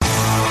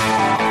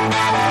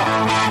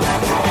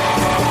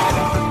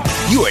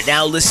You are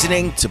now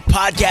listening to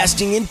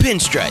Podcasting in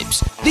Pinstripes,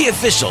 the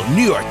official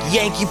New York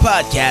Yankee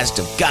podcast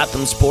of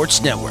Gotham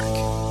Sports Network.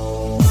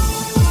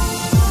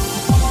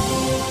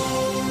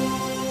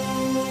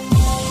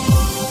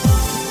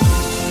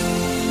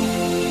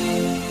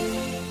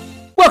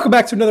 Welcome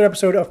back to another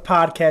episode of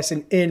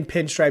Podcasting in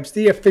Pinstripes,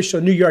 the official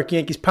New York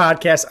Yankees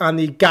podcast on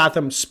the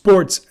Gotham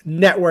Sports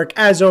Network.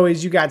 As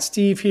always, you got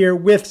Steve here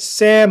with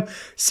Sam.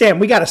 Sam,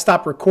 we got to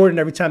stop recording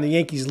every time the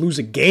Yankees lose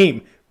a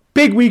game.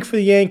 Big week for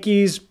the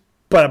Yankees,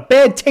 but a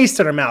bad taste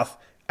in our mouth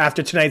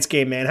after tonight's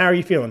game, man. How are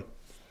you feeling?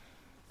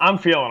 I'm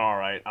feeling all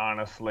right,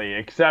 honestly,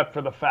 except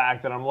for the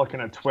fact that I'm looking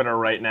at Twitter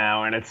right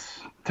now, and it's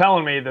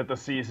telling me that the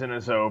season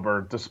is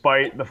over,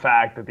 despite the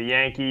fact that the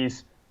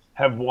Yankees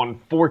have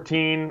won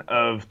 14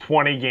 of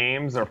 20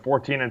 games. They're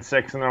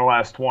 14-6 in their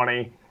last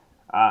 20.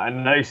 A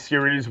nice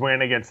series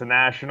win against the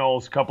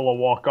Nationals, couple of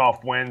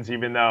walk-off wins,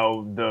 even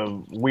though the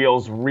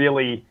wheels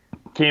really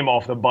came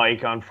off the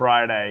bike on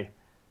Friday.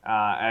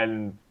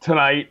 And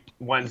tonight,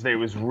 Wednesday,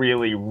 was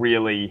really,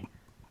 really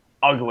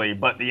ugly.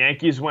 But the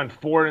Yankees went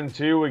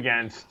 4-2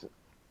 against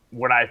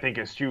what I think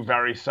is two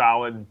very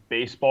solid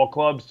baseball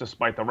clubs,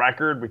 despite the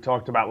record. We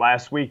talked about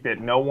last week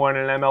that no one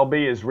in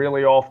MLB is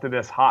really off to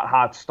this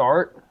hot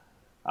start.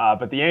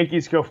 But the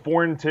Yankees go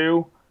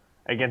 4-2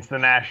 against the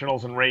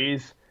Nationals and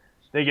Rays.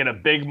 They get a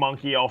big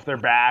monkey off their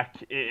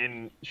back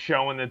in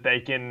showing that they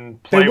can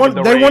play with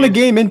the Rays. They won a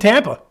game in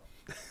Tampa.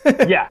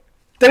 Yeah.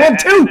 They won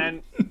two.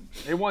 And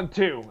they won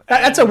two.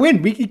 That's a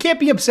win. You can't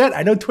be upset.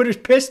 I know Twitter's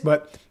pissed,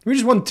 but we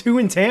just won two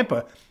in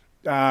Tampa.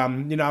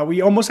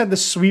 We almost had the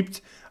sweep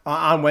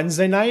on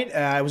Wednesday night.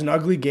 It was an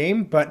ugly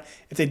game, but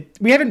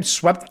we haven't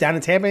swept down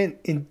in Tampa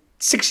in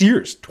 6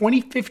 years.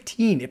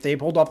 2015, if they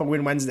pulled off a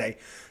win Wednesday.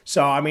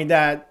 So, I mean,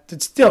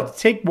 that's still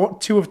take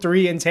 2 of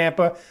 3 in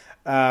Tampa.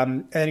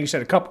 And then you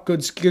said a couple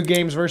good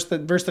games versus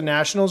the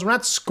Nationals. We're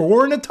not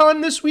scoring a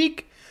ton this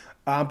week,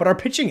 but our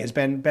pitching has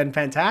been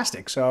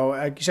fantastic. So,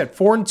 like you said,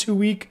 4-2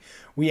 week.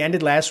 We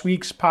ended last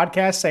week's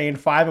podcast saying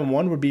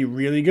 5-1 would be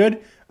really good.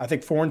 I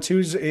think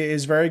 4-2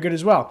 is very good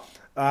as well.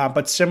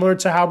 But similar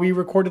to how we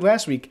recorded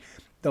last week,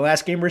 the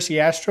last game versus the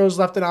Astros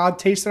left an odd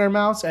taste in our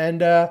mouths, and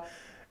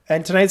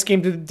tonight's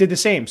game did the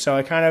same. So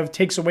it kind of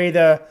takes away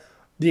the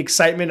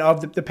excitement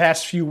of the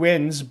past few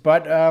wins.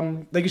 But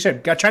like you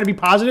said, trying to be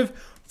positive.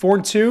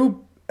 4-2,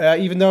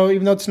 even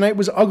though tonight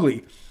was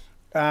ugly.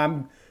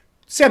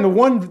 Sam, the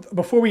one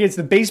before we get to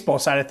the baseball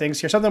side of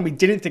things here, something we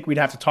didn't think we'd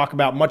have to talk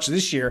about much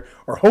this year,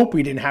 or hope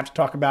we didn't have to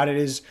talk about it,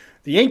 is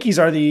the Yankees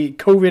are the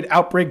COVID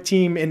outbreak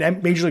team in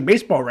Major League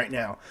Baseball right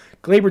now.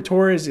 Gleyber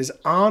Torres is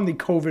on the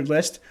COVID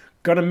list.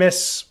 Gonna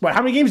miss,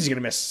 how many games is he gonna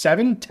miss?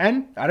 7,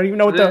 10? I don't even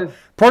know what the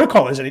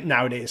protocol is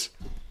nowadays.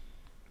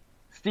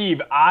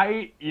 Steve,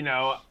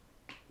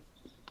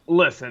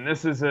 listen,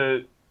 this is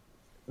a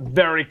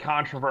very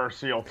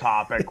controversial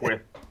topic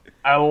with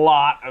a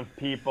lot of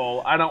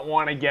people. I don't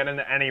want to get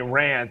into any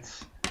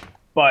rants,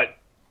 but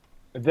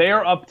they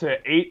are up to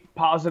 8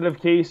 positive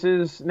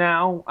cases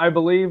now, I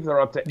believe. They're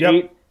up to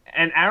 8.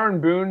 And Aaron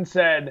Boone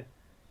said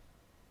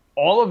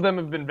all of them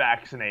have been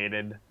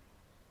vaccinated.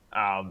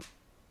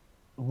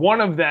 One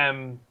of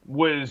them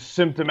was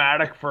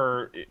symptomatic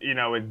for,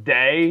 a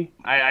day.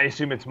 I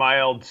assume it's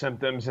mild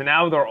symptoms. And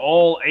now they're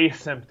all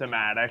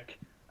asymptomatic.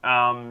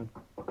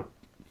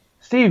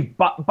 Steve,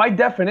 by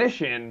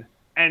definition,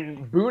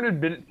 and Boone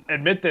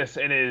admit this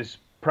in his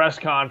press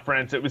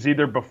conference, it was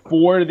either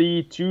before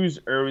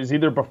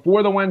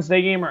the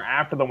Wednesday game or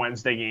after the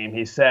Wednesday game.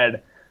 He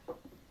said,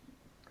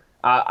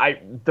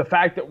 the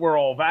fact that we're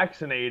all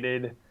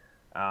vaccinated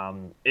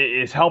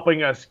is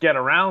helping us get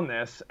around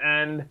this.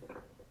 And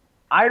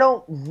I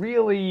don't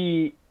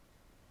really,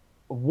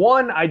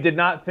 I did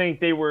not think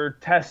they were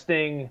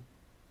testing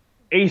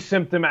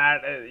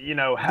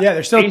asymptomatic,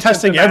 they're still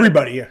testing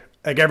everybody,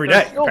 every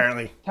day,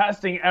 apparently.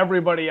 Testing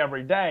everybody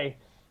every day.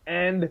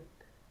 And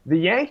the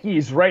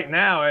Yankees right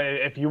now,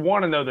 if you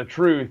want to know the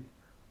truth,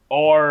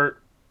 are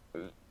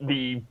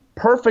the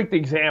perfect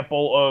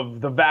example of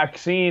the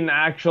vaccine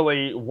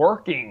actually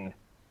working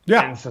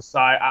in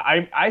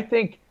society.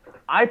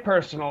 I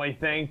personally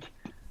think,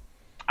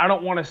 I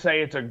don't want to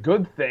say it's a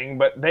good thing,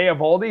 but they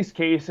have all these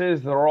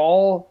cases. They're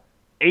all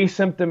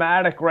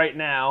asymptomatic right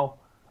now.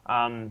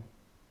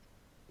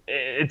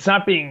 It's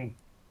not being,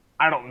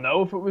 I don't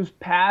know if it was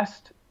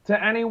passed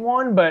to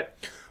anyone, but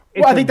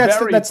I think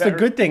that's the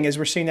good thing is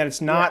we're seeing that it's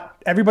not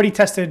everybody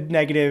tested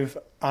negative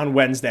on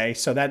Wednesday,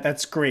 so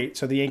that's great.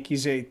 So the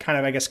Yankees kind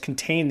of, I guess,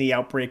 contain the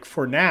outbreak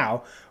for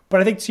now.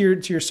 But I think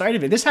to your side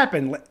of it, this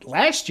happened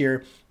last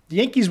year. The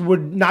Yankees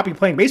would not be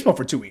playing baseball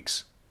for 2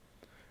 weeks,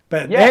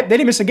 but they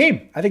didn't miss a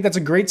game. I think that's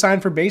a great sign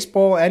for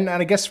baseball, and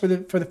I guess for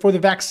the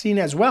vaccine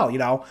as well.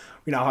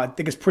 I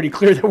think it's pretty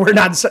clear that we're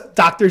not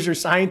doctors or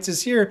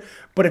scientists here.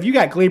 But if you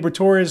got Gleyber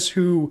Torres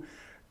who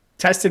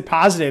tested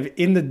positive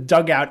in the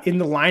dugout, in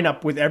the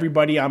lineup with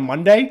everybody on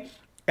Monday,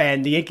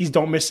 and the Yankees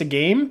don't miss a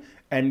game,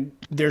 and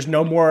there's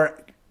no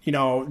more,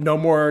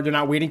 they're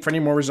not waiting for any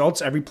more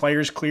results. Every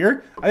player's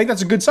clear. I think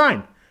that's a good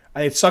sign.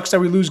 It sucks that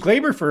we lose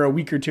Gleyber for a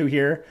week or two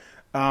here,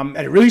 And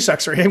it really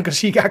sucks for him because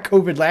he got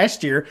COVID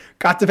last year,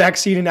 got the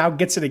vaccine, and now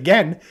gets it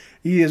again.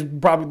 He is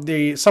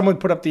probably someone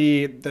put up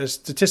the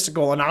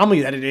statistical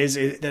anomaly that it is.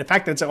 The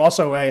fact that it's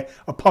also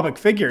a public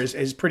figure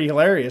is pretty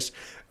hilarious.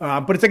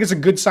 But I think it's a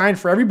good sign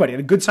for everybody and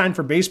a good sign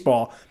for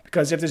baseball,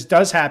 because if this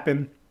does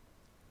happen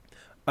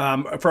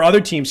for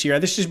other teams here,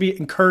 this should be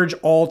encourage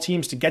all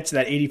teams to get to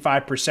that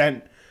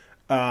 85%.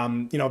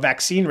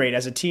 Vaccine rate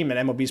as a team that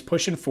MLB is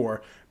pushing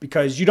for,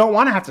 because you don't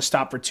want to have to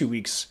stop for 2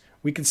 weeks.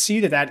 We can see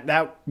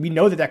that we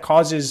know that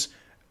causes,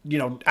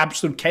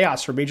 absolute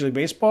chaos for Major League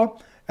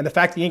Baseball. And the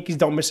fact the Yankees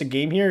don't miss a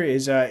game here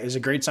is a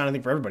great sign, I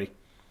think, for everybody.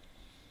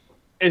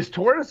 Is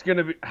Torres going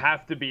to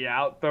have to be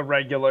out the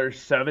regular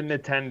 7 to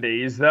 10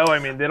 days, though? I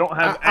mean, they don't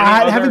have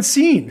I haven't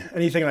seen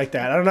anything like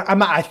that. I don't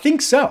know. I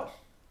think so.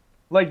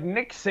 Like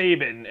Nick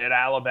Saban at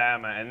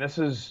Alabama, and this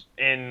is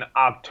in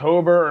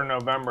October or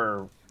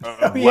November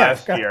of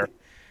last year.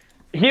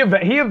 He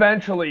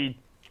eventually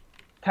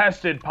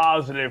tested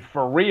positive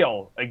for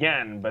real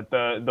again, but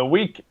the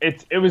week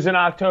it was in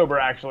October,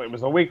 actually. It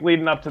was the week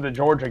leading up to the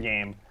Georgia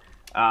game.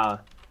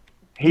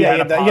 He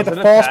had the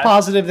false test.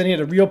 positive, then he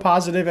had a real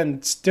positive,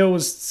 and still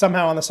was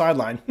somehow on the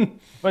sideline.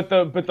 But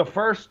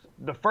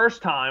the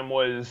first time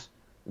was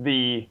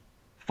the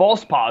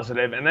false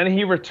positive, and then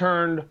he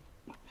returned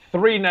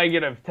 3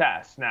 negative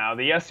tests. Now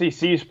the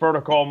SEC's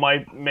protocol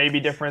may be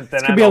different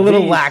than MLB's. It could be a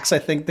little lax, I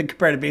think, than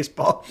compared to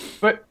baseball.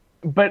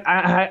 But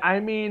I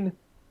mean,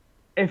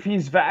 if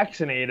he's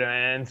vaccinated,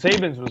 and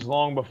Saban's was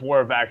long before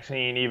a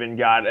vaccine even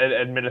got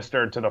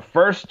administered to the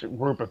first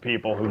group of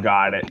people who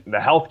got it, the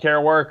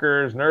healthcare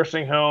workers,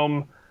 nursing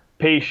home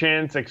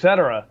patients,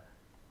 etc.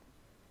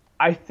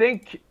 I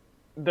think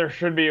there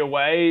should be a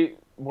way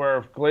where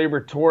if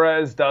Gleyber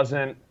Torres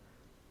doesn't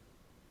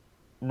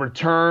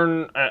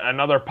return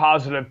another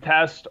positive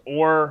test,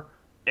 or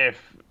if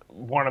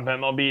one of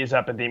MLB's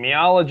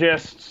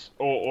epidemiologists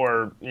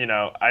or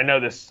I know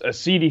a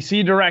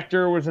CDC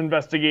director was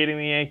investigating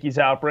the Yankees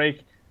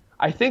outbreak,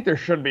 I think there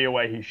should be a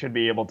way he should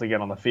be able to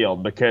get on the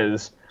field,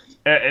 because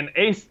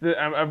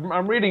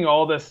I'm reading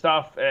all this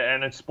stuff,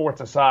 and it's sports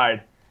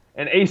aside,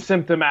 an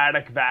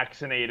asymptomatic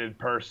vaccinated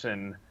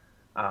person,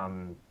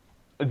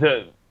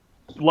 the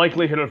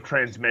likelihood of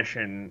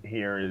transmission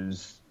here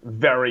is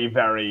very,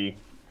 very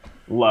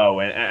low,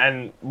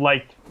 and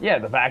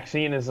the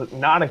vaccine is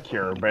not a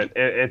cure, but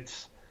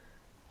it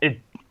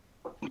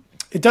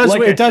does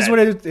what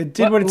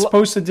it's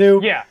supposed to do.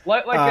 Yeah,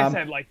 I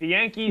said, the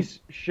Yankees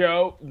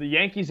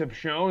have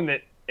shown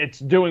that it's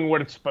doing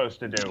what it's supposed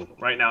to do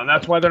right now, and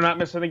that's why they're not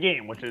missing a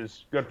game, which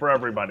is good for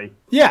everybody.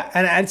 Yeah,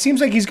 and it seems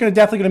like he's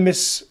definitely going to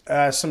miss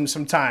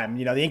some time.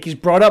 The Yankees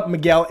brought up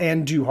Miguel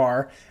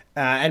Andujar,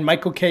 and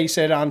Michael Kay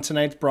said on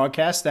tonight's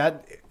broadcast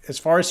that, as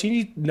far as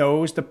he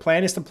knows, the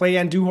plan is to play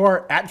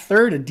Andujar at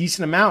third a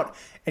decent amount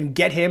and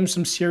get him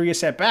some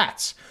serious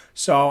at-bats.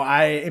 So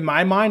in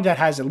my mind, that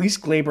has at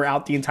least Gleyber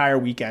out the entire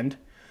weekend,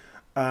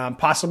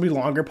 possibly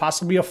longer,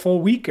 possibly a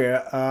full week,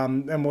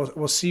 and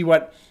we'll see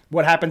what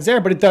happens there.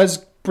 But it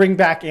does bring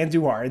back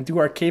Andujar.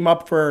 Andujar came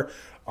up for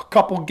a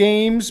couple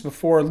games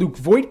before Luke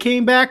Voit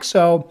came back,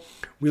 so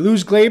we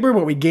lose Gleyber,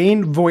 but we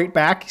gain Voit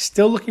back. He's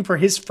still looking for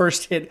his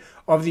first hit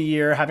of the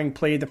year, having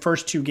played the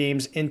first 2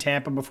 games in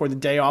Tampa before the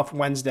day off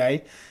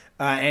Wednesday.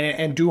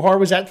 And Andujar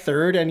was at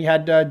third, and you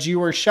had Gio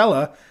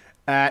Urshela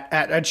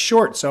at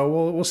short.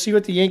 So we'll see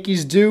what the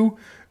Yankees do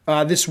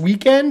this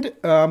weekend.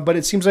 But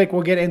it seems like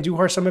we'll get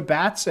Andujar some at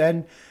bats,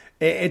 and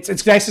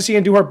it's nice to see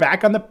Andujar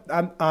back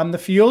on the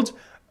field.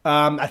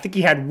 I think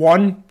he had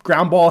 1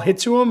 ground ball hit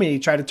to him. He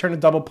tried to turn a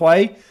double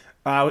play.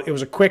 It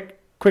was a quick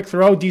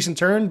throw, decent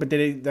turn, but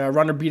the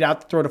runner beat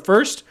out the throw to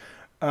first.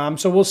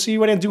 So we'll see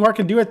what Andujar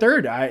can do at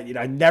third.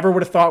 I never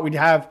would have thought we'd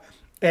have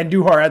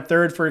Andujar at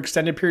third for an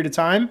extended period of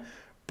time.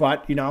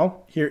 But,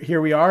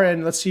 here we are,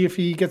 and let's see if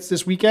he gets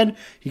this weekend.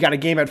 He got a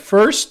game at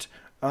first,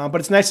 but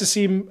it's nice to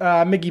see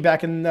Miggy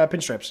back in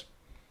pinstripes.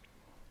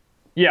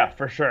 Yeah,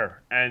 for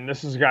sure. And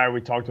this is a guy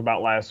we talked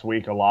about last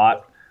week a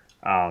lot.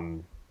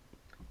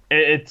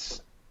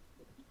 It's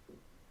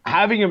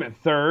having him at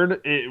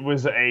third, it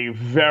was a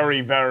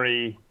very,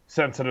 very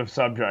sensitive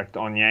subject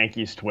on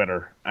Yankees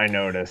Twitter, I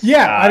noticed.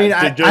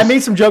 Yeah, I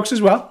made some jokes as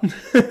well.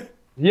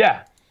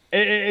 Yeah,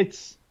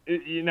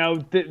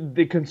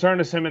 the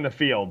concern is him in the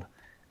field.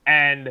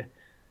 And,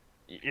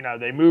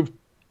 they moved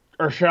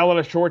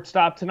Urshela to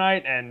shortstop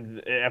tonight,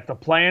 and if the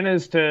plan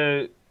is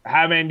to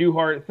have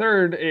Andujar at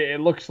third, it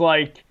looks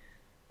like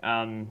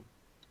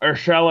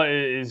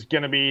Urshela is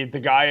going to be the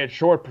guy at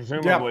short,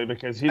 presumably,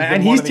 because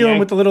he's dealing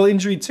with a little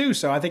injury too.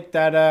 So I think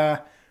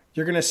that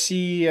you're going to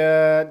see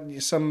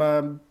some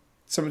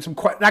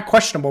not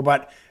questionable,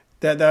 but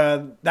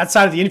that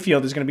side of the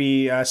infield is going to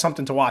be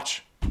something to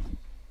watch.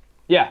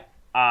 Yeah,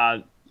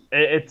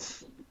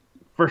 it's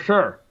for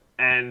sure.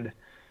 And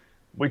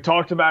we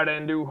talked about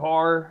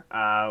Andujar.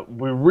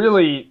 We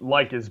really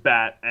like his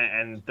bat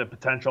and the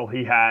potential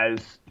he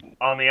has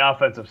on the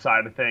offensive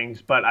side of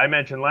things. But I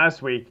mentioned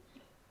last week,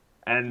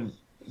 and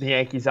the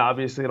Yankees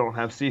obviously don't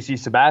have CC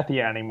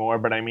Sabathia anymore,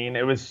 but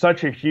it was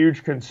such a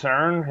huge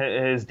concern,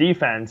 his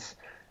defense,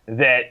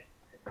 that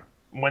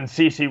when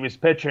CeCe was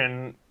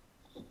pitching,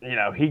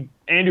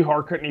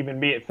 Andujar couldn't even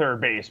be at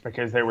third base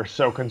because they were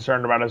so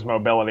concerned about his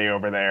mobility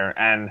over there.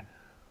 And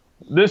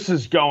this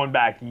is going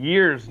back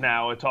years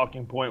now, a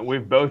talking point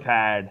we've both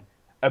had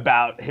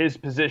about his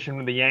position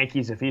with the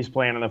Yankees if he's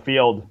playing in the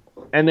field.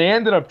 And they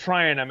ended up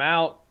trying him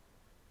out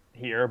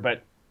here,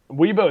 but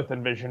we both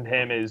envisioned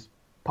him as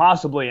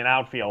possibly an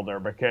outfielder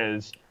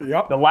because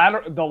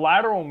the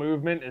lateral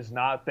movement is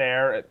not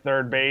there at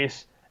third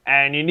base.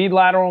 And you need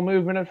lateral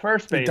movement at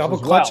first base. Double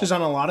clutches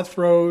on a lot of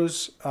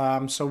throws.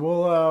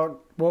 So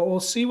we'll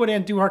see what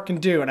Andujar can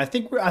do. And I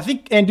think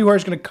Andujar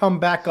is going to come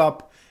back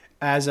up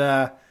as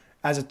a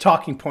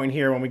talking point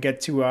here when we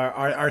get to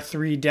our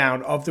 3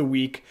 down of the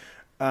week.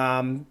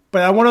 But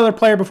one other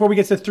player before we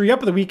get to 3 up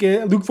of the week,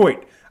 Luke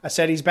Voit. I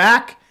said he's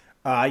back.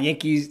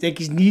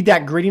 Yankees need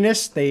that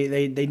grittiness.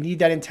 They need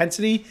that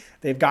intensity.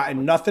 They've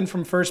gotten nothing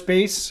from first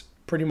base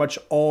pretty much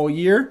all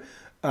year.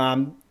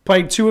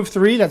 Played 2 of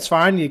 3, that's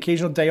fine. The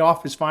occasional day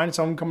off is fine.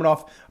 Someone coming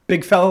off,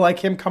 big fella like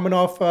him coming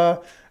off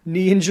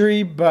knee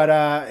injury. But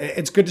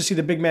it's good to see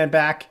the big man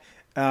back.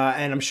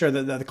 And I'm sure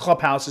that the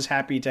clubhouse is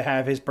happy to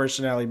have his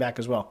personality back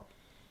as well.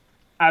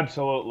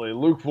 Absolutely.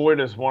 Luke Voit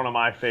is one of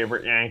my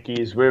favorite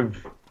Yankees.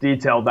 We've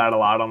detailed that a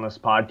lot on this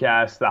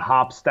podcast. The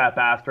hop step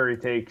after he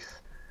takes,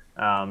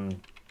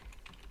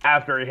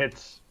 after he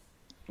hits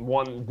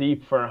one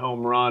deep for a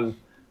home run.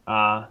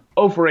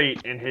 0 for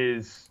 8 in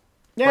his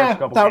first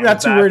couple games.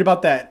 Not too worried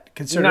about that,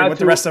 considering what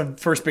the rest of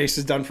first base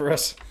has done for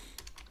us.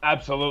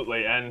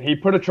 Absolutely. And he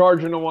put a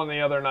charge into one the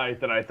other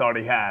night that I thought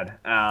he had.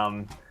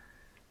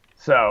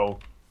 So,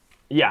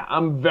 yeah,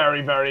 I'm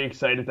very, very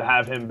excited to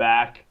have him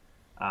back.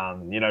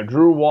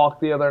 Drew walked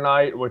the other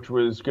night, which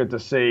was good to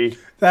see.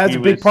 That's a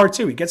big part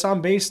too. He gets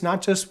on base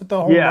not just with the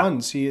home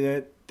runs.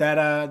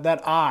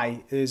 That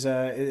eye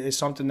is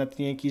something that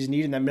the Yankees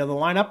need in that middle of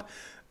the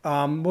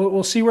lineup.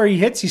 We'll see where he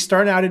hits. He's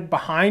starting out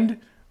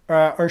behind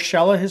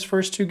Urshela his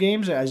first 2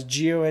 games as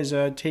Gio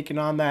has taken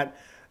on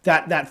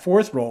that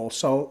fourth role.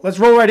 So let's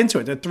roll right into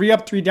it. The 3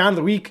 up, 3 down of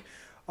the week.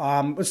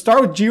 Let's start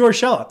with Gio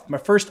Urshela. My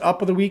first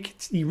up of the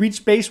week. He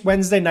reached base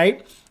Wednesday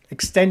night,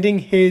 extending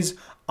his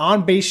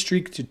on-base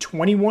streak to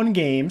 21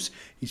 games.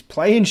 He's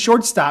playing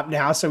shortstop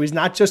now, so he's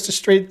not just a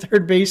straight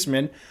third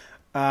baseman.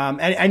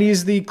 And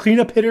he's the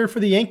cleanup hitter for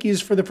the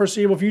Yankees for the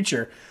foreseeable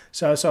future.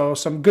 So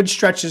some good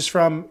stretches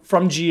from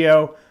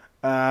Gio.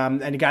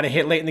 And you got to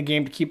hit late in the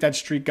game to keep that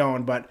streak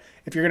going. But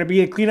if you're going to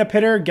be a cleanup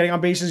hitter, getting on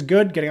base is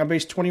good. Getting on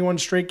base 21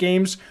 straight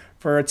games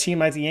for a team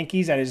like the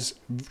Yankees that is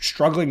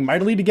struggling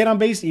mightily to get on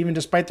base, even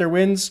despite their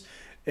wins,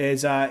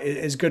 is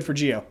good for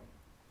Gio.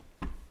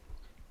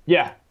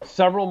 Yeah,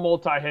 several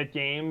multi-hit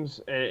games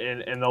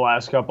in the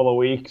last couple of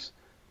weeks.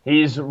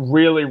 He's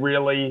really,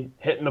 really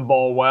hitting the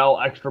ball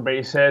well, extra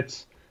base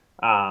hits.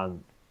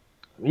 And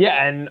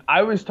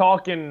I was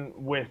talking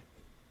with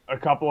a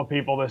couple of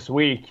people this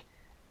week.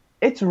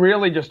 It's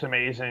really just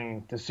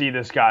amazing to see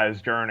this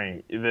guy's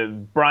journey.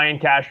 Brian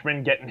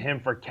Cashman getting him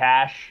for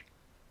cash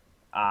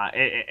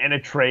in a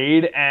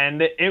trade,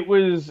 and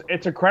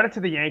it's a credit to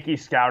the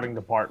Yankees scouting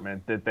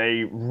department that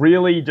they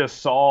really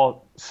just saw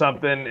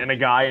something in a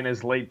guy in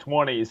his late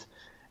 20s,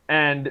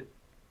 and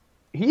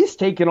he's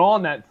taken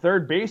on that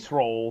third base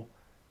role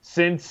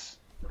since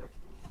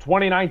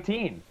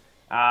 2019.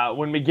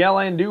 When Miguel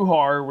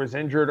Andujar was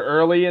injured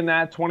early in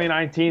that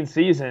 2019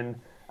 season,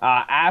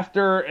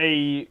 after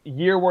a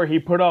year where he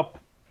put up,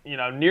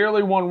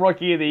 nearly won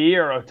Rookie of the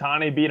Year,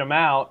 Ohtani beat him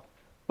out,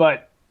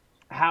 but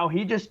how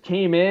he just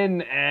came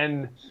in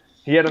and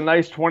he had a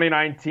nice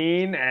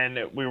 2019, and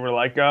we were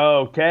like,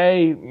 oh,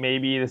 okay,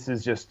 maybe this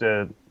is just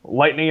a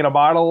lightning in a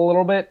bottle a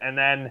little bit, and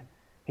then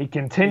he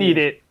continued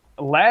it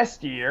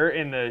last year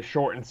in the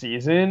shortened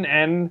season,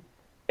 and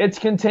it's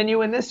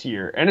continuing this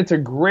year, and it's a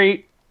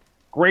great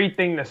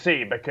thing to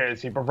see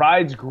because he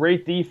provides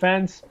great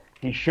defense.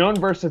 He's shown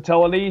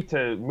versatility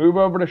to move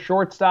over to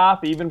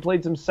shortstop, even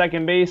played some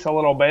second base a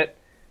little bit.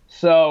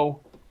 So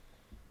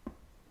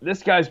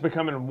this guy's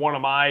becoming one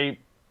of my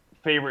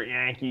favorite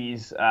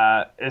Yankees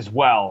as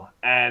well.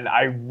 And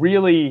I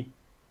really,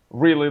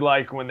 really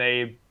like when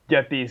they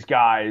get these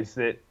guys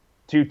that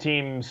 2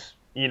 teams,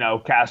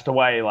 cast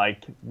away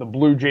like the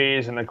Blue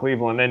Jays and the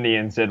Cleveland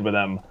Indians did with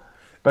him.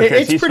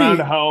 Because he's found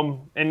a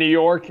home in New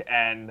York,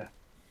 and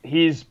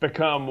he's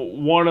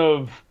become one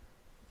of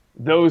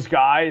those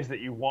guys that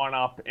you want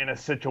up in a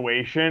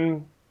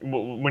situation.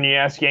 When you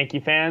ask Yankee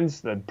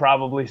fans, they'd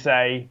probably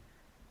say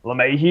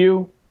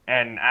LeMahieu,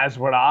 and as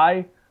would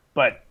I,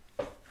 but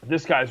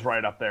this guy's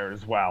right up there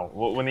as well.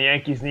 When the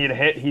Yankees need a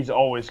hit, he's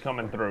always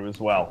coming through as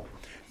well.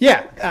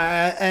 Yeah,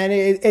 and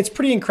it's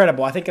pretty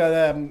incredible. I think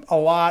a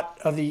lot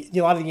of the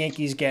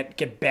Yankees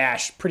get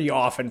bashed pretty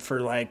often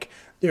for like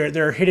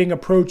their hitting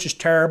approach is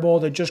terrible.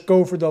 They just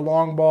go for the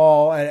long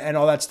ball and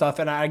all that stuff.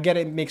 And I get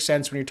it makes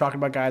sense when you're talking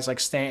about guys like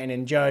Stanton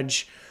and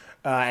Judge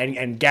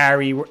and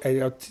Gary,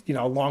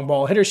 long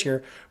ball hitters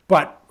here.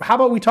 But how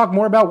about we talk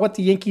more about what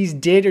the Yankees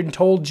did and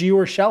told Gio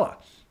Urshela?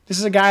 This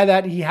is a guy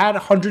that he had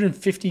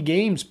 150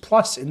 games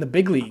plus in the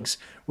big leagues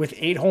with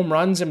 8 home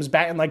runs and was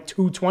batting like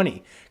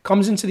 220.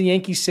 Comes into the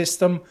Yankee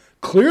system,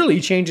 clearly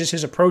changes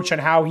his approach on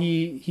how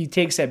he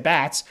takes at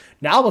bats.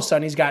 Now all of a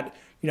sudden he's got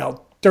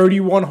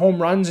 31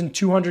 home runs in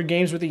 200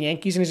 games with the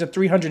Yankees, and he's a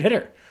 300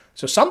 hitter.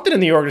 So something in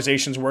the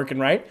organization's working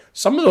right.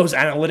 Some of those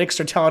analytics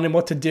are telling him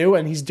what to do,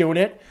 and he's doing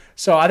it.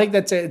 So I think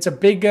it's a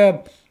big.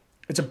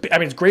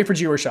 It's great for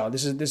Gio Urshela.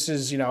 This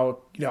is he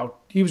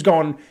was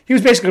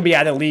basically going to be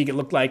out of the league. It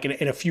looked like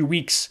in a few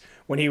weeks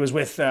when he was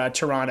with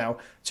Toronto,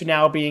 to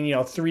now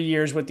being 3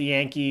 years with the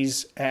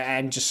Yankees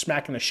and just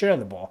smacking the shit out of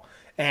the ball.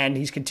 And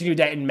he's continued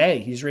that in May.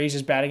 He's raised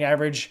his batting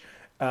average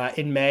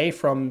in May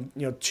from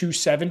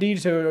 270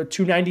 to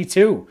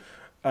 292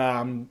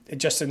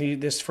 just in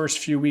this first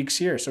few weeks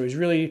here. So he's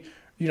really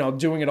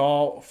doing it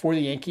all for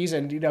the Yankees,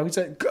 and he's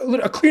a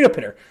cleanup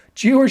hitter.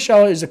 Gio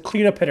Urshela is a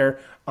cleanup hitter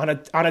on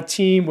a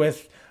team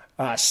with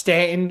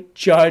Stanton,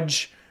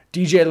 Judge,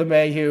 DJ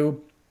LeMahieu,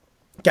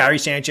 Gary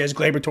Sanchez,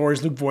 Gleyber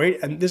Torres, Luke Voigt,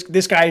 and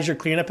this guy is your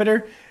cleanup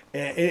hitter.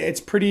 It's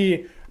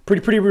pretty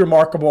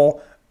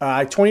remarkable.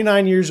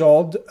 29 years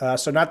old,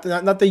 so not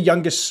the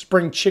youngest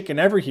spring chicken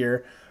ever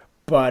here,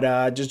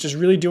 but just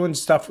really doing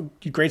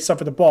great stuff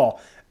with the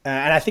ball.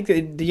 And I think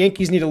that the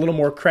Yankees need a little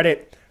more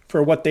credit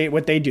for what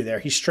they do there.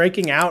 He's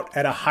striking out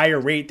at a higher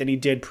rate than he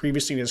did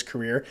previously in his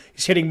career.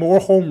 He's hitting more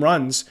home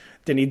runs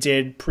than he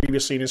did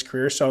previously in his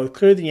career. So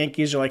clearly the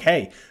Yankees are like,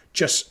 hey,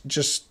 just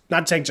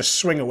not saying just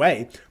swing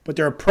away, but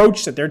their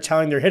approach that they're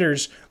telling their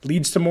hitters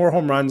leads to more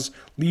home runs,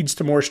 leads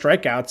to more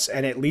strikeouts,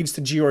 and it leads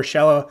to Gio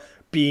Urshela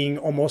being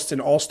almost an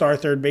all-star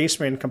third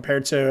baseman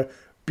compared to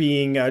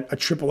being a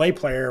AAA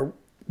player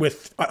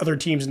with other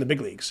teams in the big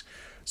leagues.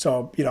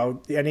 So,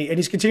 and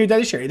he's continued that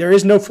this year. There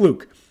is no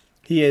fluke.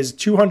 He is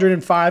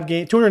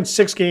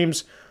 206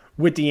 games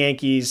with the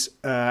Yankees,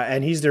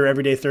 and he's their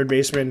everyday third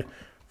baseman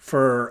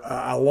for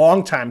a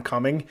long time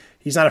coming.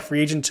 He's not a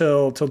free agent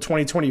till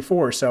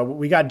 2024, so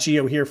we got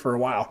Gio here for a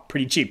while.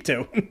 Pretty cheap,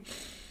 too.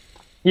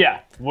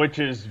 Yeah, which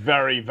is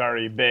very,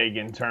 very big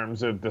in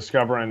terms of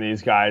discovering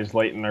these guys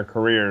late in their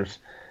careers.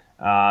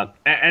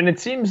 And it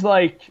seems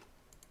like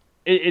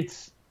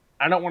it's,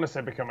 I don't want to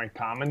say become a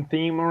common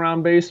theme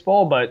around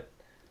baseball, but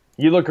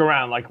you look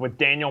around like what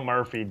Daniel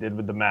Murphy did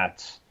with the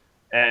Mets.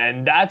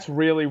 And that's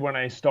really when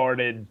I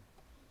started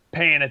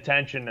paying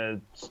attention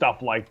to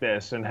stuff like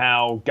this and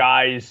how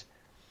guys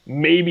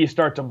maybe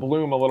start to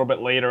bloom a little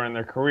bit later in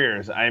their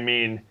careers. I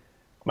mean,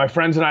 my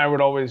friends and I would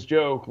always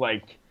joke,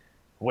 like,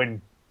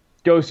 when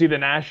go see the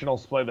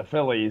Nationals play the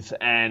Phillies,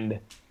 and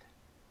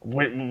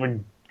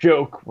would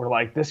joke, we're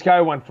like, this guy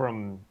went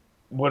from,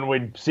 when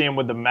we'd see him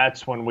with the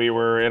Mets when we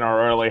were in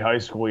our early high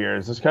school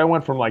years, this guy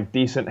went from like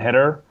decent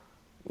hitter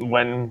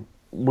when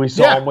we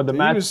saw him with the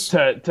Mets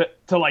to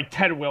like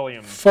Ted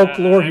Williams.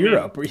 Folklore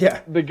hero.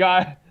 Yeah. The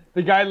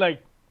guy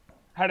like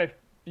had a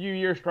few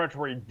year stretch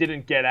where he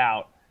didn't get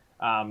out.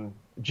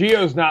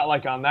 Gio's not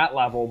like on that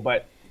level,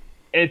 but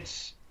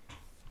it's,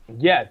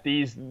 yeah,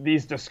 these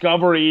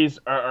discoveries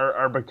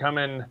are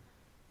becoming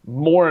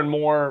more and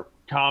more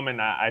common.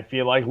 I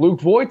feel like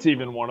Luke Voigt's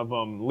even one of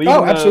them,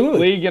 leading the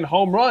league in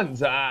home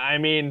runs. I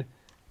mean,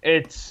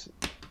 it's,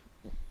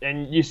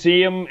 and you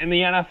see him in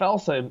the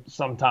NFL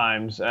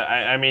sometimes.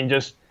 I mean,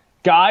 just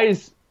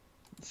guys,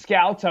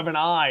 scouts have an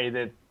eye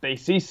that they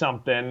see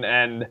something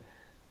and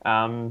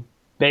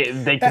they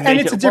can make it work. And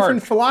it's a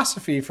different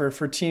philosophy for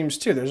teams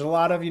too. There's a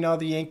lot of,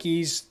 the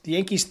Yankees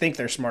think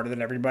they're smarter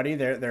than everybody.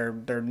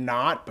 They're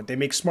not, but they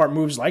make smart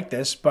moves like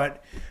this.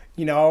 But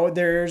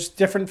there's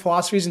different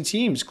philosophies in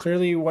teams.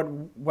 Clearly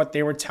what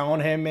they were telling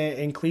him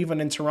in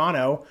Cleveland and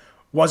Toronto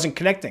wasn't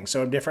connecting.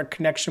 So a different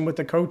connection with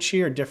the coach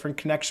here, different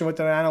connection with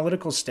the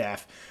analytical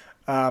staff.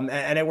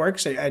 And it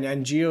works.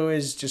 And Gio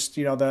is just,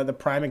 the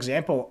prime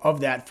example of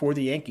that for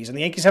the Yankees. And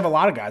the Yankees have a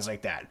lot of guys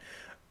like that.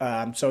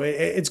 So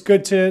it's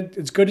good to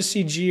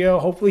see Gio.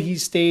 Hopefully he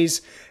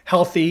stays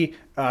healthy,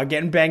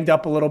 getting banged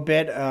up a little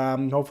bit.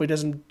 Hopefully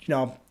doesn't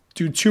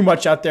do too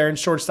much out there in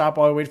shortstop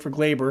while we wait for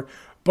Gleyber.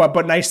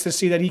 But nice to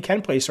see that he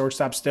can play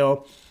shortstop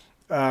still,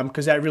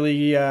 because that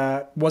really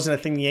wasn't a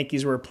thing the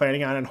Yankees were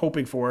planning on and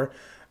hoping for.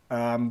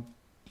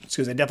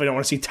 Because they definitely don't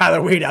want to see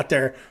Tyler Wade out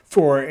there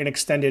for an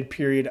extended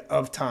period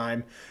of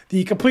time.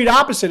 The complete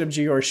opposite of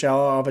Gio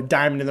Urshela, of a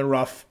diamond in the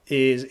rough,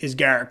 is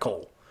Garrett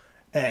Cole.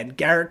 And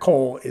Garrett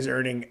Cole is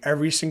earning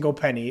every single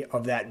penny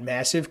of that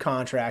massive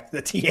contract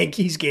that the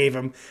Yankees gave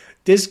him.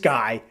 This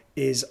guy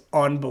is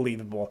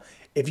unbelievable.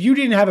 If you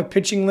didn't have a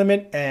pitching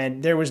limit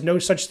and there was no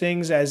such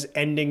things as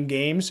ending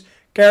games,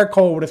 Garrett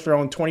Cole would have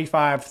thrown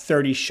 25,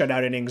 30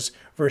 shutout innings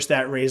versus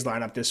that Rays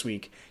lineup this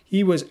week.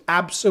 He was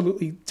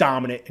absolutely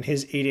dominant in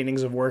his 8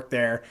 innings of work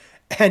there.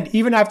 And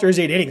even after his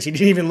 8 innings, he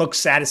didn't even look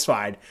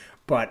satisfied.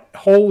 But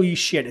holy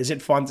shit, is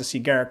it fun to see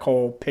Garrett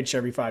Cole pitch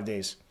every 5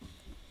 days.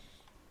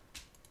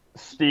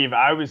 Steve,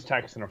 I was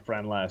texting a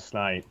friend last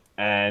night,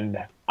 and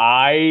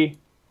I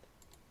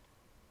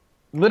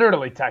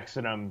literally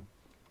texted him,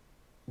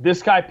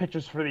 this guy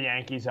pitches for the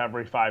Yankees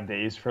every 5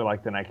 days for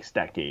like the next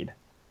decade.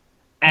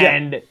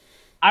 And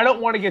I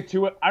don't want to get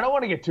too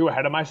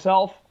ahead of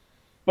myself,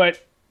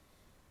 but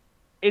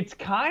it's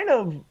kind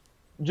of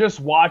just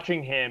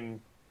watching him,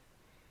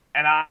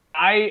 and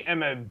I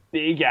am a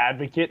big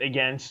advocate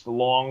against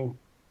long,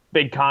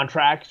 big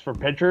contracts for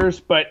pitchers,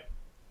 but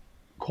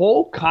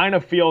Cole kind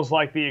of feels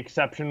like the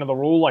exception to the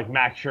rule, like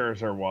Max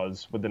Scherzer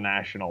was with the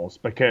Nationals,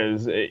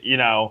 because,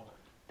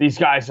 these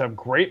guys have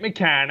great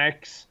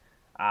mechanics.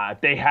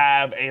 They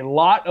have a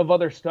lot of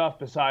other stuff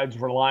besides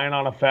relying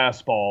on a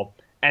fastball,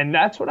 and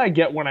that's what I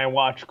get when I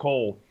watch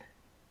Cole.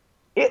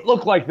 It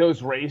looked like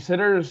those Rays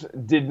hitters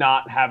did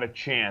not have a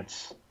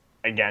chance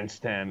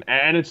against him,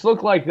 and it's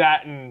looked like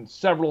that in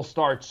several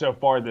starts so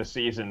far this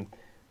season.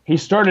 He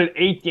started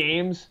 8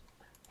 games.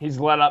 He's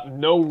let up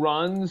no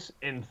runs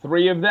in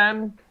 3 of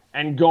them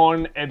and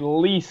gone at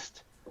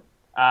least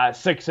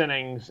 6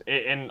 innings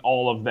in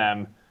all of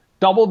them.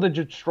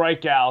 Double-digit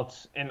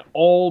strikeouts in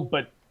all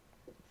but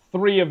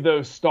 3 of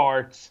those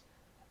starts.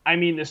 I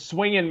mean, the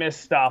swing and miss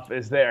stuff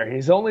is there.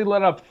 He's only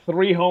let up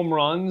 3 home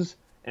runs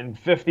in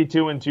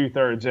 52 and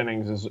 2/3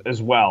 innings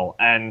as well.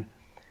 And,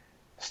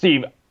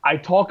 Steve, I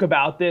talk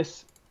about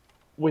this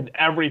with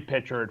every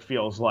pitcher, it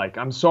feels like.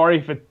 I'm sorry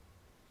if it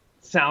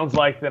sounds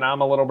like that I'm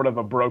a little bit of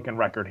a broken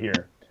record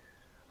here.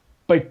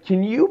 But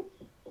can you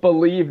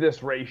believe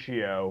this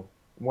ratio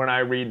when I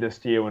read this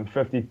to you in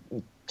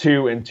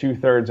 52 and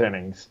 2/3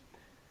 innings?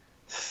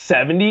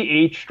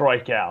 78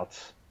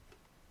 strikeouts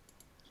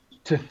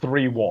to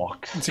 3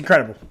 walks. It's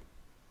incredible.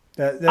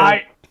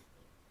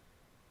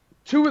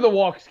 2 of the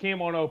walks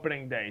came on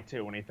opening day,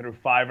 too, when he threw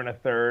 5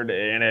 1/3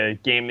 in a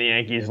game the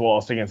Yankees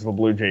lost against the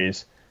Blue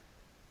Jays.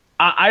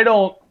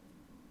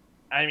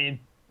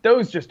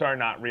 Those just are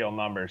not real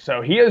numbers.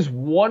 So he has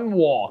 1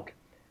 walk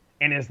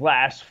in his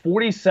last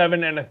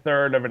 47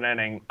 1/3 of an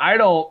inning.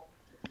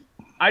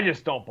 I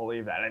just don't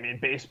believe that. I mean,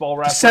 baseball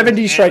reference.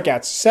 70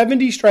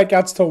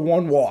 strikeouts to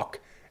 1 walk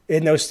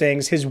in those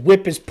things. His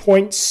whip is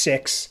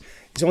 .6.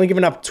 He's only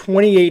given up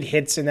 28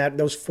 hits in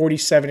those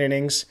 47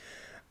 innings.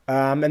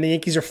 And the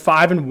Yankees are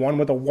 5-1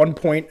 with a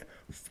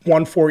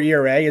 1.14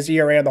 ERA. His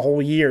ERA on the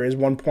whole year is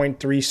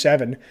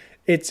 1.37.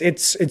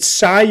 It's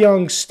Cy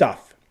Young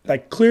stuff,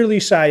 like clearly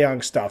Cy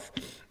Young stuff.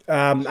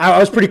 I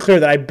was pretty clear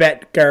that I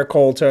bet Garrett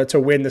Cole to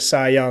win the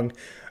Cy Young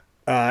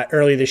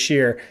early this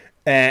year.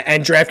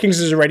 And DraftKings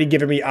has already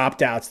given me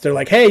opt-outs. They're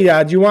like,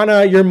 hey, do you want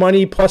your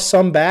money plus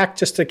some back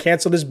just to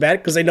cancel this bet?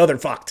 Because they know they're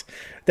fucked.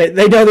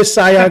 They know the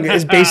Cy Young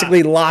is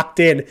basically locked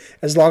in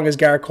as long as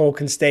Garrett Cole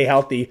can stay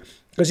healthy,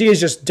 because he is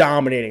just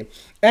dominating.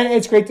 And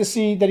it's great to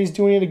see that he's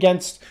doing it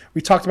against,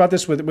 we talked about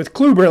this with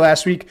Kluber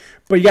last week,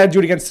 but you got to do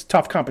it against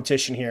tough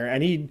competition here.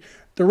 And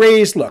the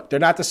Rays, look, they're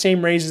not the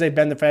same Rays as they've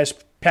been the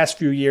past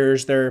few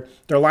years. Their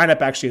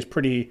lineup actually is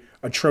pretty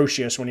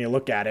atrocious when you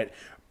look at it.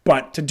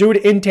 But to do it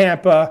in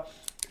Tampa,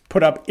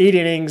 put up 8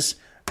 innings,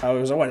 it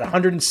was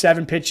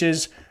 107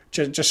 pitches,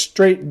 just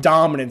straight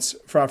dominance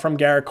from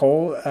Garrett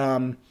Cole.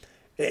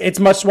 It's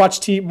must-watch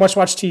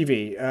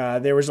TV.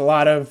 There was a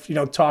lot of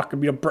talk,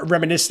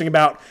 reminiscing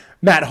about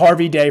Matt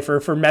Harvey Day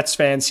for Mets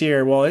fans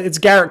here. Well, it's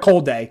Garrett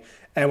Cole Day,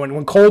 and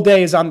when Cole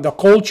Day is on, the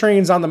Cole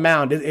train's on the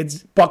mound,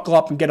 it's buckle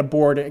up and get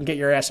aboard and get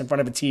your ass in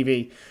front of a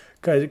TV,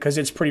 because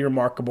it's pretty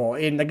remarkable.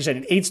 And like I said,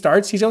 in 8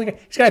 starts, he's got a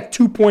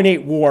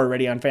 2.8 WAR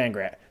already on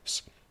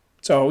Fangraphs.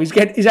 So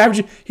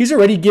he's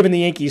already given the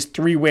Yankees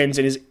 3 wins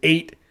in his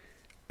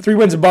 3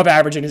 wins above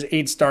average in his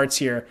 8 starts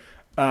here.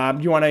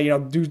 You want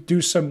to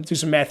do some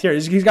math here.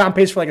 He's got on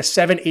pace for like a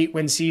 7-8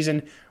 win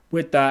season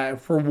with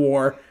for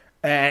WAR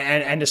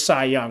and a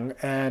Cy Young,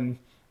 and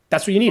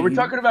that's what you need. Are we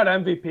talking about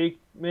MVP?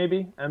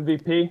 Maybe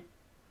MVP.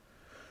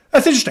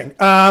 That's interesting.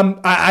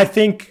 I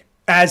think,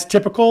 as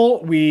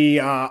typical, we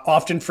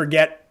often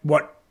forget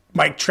what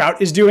Mike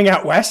Trout is doing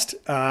out west.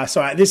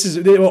 So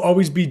it will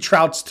always be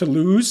Trout's to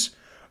lose.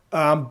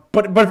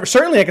 But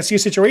certainly I can see a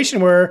situation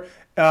where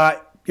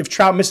if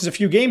Trout misses a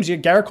few games,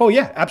 Garrett Cole,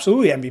 yeah,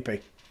 absolutely MVP.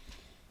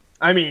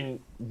 I mean,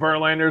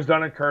 Verlander's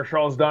done it.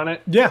 Kershaw's done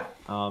it. Yeah.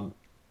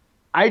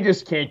 I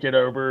just can't get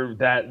over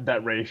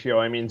that ratio.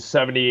 I mean,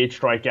 78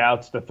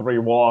 strikeouts to 3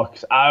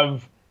 walks.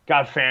 I've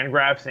got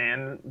Fangraphs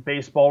and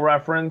Baseball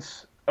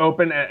Reference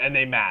open, and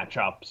they match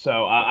up.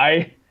 So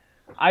I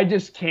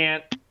just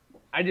can't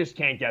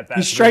get that.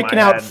 He's striking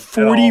out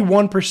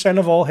 41%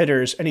 of all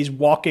hitters, and he's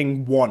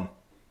walking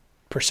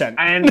 1%.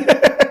 And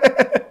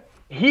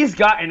he's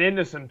gotten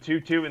into some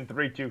 2-2 and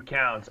 3-2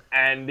 counts,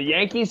 and the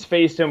Yankees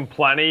faced him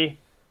plenty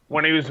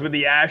when he was with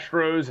the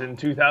Astros in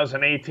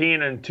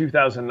 2018 and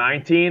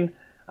 2019, in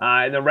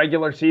the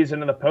regular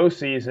season and the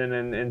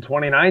postseason in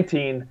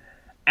 2019.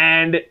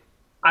 And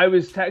I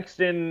was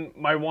texting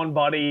my one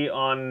buddy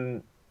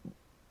on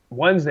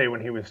Wednesday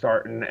when he was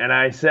starting, and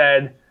I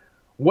said,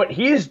 what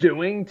he's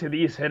doing to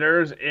these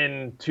hitters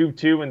in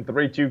 2-2 and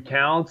 3-2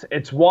 counts,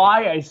 it's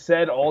why I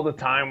said all the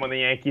time when the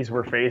Yankees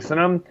were facing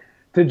him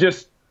to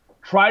just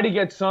try to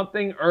get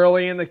something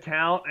early in the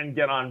count and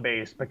get on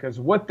base,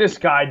 because what this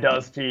guy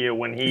does to you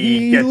when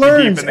he gets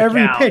learns you deep in the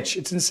every count, pitch.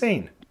 It's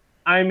insane.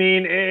 I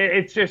mean,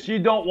 it's just, you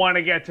don't want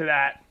to get to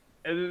that.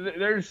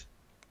 There's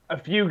a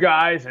few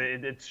guys.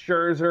 It's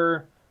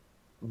Scherzer,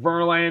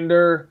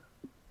 Verlander,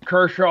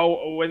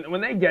 Kershaw,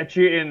 when they get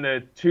you in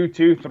the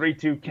 2-2,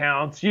 3-2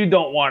 counts, you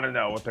don't want to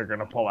know what they're going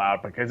to pull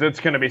out because it's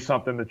going to be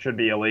something that should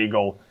be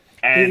illegal.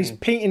 And he's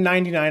painting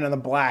 99 on the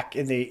black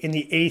in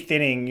the eighth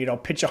inning.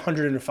 Pitch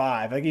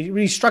 105. Like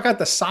he struck out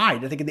the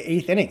side. I think in the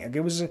eighth inning. Like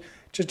it was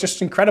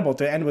just incredible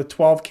to end with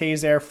 12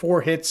 Ks there,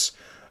 4 hits.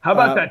 How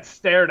about that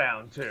stare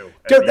down too?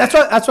 Dude, that's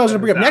what I was going to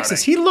bring up next.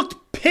 Is he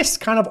looked pissed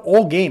kind of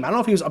all game. I don't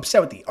know if he was upset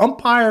with the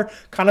umpire,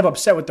 kind of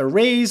upset with the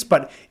Rays,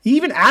 but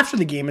even after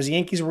the game, as the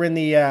Yankees were in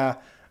the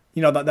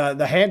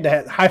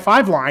the high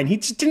five line, he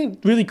just didn't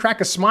really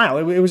crack a smile.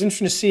 It was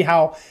interesting to see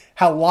how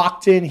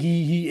locked in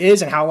he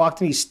is and how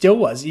locked in he still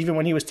was, even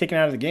when he was taken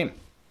out of the game.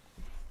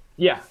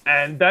 Yeah,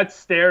 and that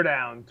stare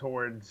down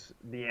towards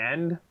the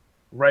end,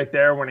 right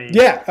there when he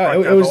it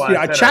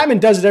was. Chapman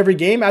does it every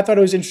game. I thought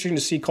it was interesting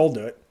to see Cole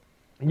do it.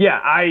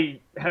 Yeah, I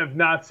have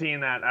not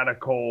seen that out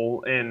of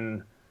Cole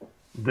in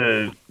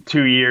the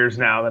 2 years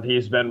now that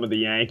he's been with the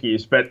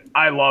Yankees, but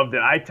I loved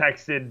it. I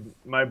texted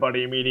my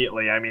buddy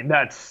immediately. I mean,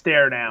 that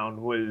stare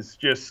down was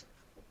just,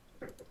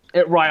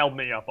 it riled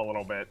me up a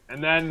little bit.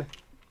 And then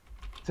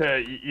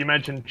you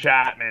mentioned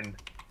Chapman.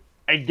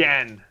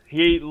 Again,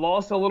 he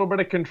lost a little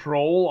bit of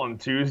control on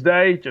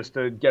Tuesday, just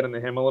to get into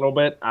him a little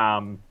bit.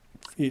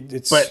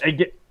 But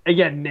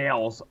again,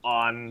 nails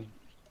on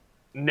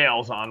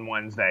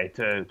Wednesday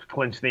to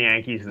clinch the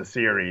Yankees the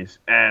series.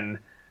 And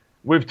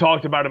we've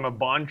talked about him a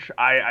bunch.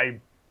 I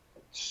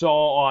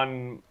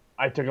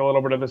took a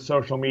little bit of a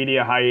social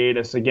media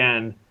hiatus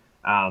again.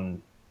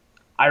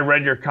 I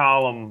read your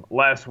column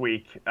last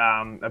week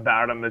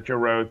about him that you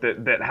wrote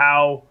that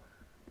how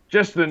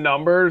just the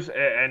numbers,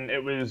 and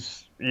it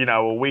was,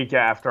 a week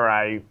after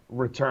I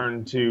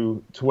returned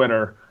to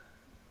Twitter.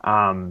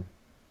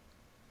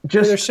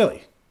 They're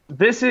silly.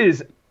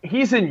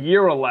 He's in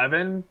year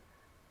 11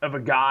 of a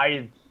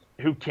guy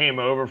who came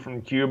over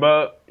from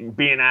Cuba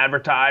being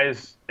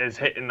advertised as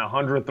hitting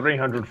 100,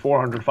 300,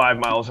 405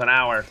 miles an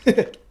hour.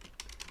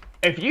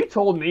 If you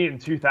told me in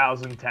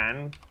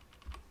 2010,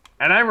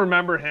 and I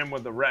remember him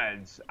with the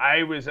Reds,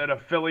 I was at a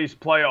Phillies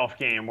playoff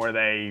game where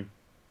they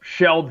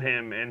shelled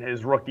him in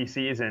his rookie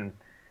season.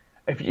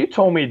 If you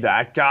told me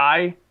that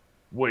guy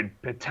would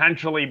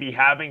potentially be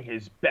having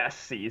his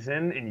best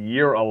season in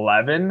year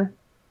 11,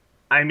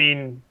 I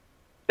mean,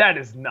 that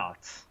is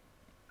nuts.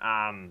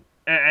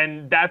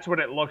 And that's what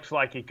it looks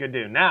like he could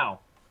do. Now,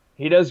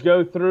 he does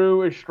go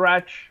through a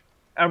stretch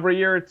every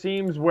year, it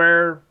seems,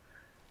 where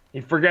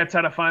he forgets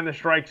how to find the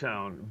strike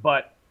zone.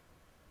 But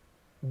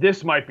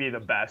this might be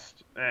the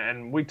best,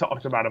 and we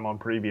talked about him on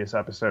previous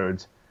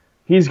episodes.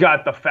 He's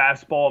got the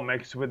fastball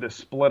mixed with the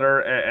splitter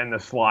and the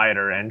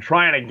slider, and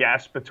trying to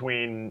guess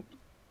between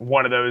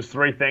one of those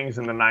three things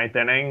in the ninth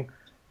inning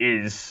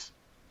is,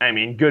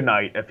 good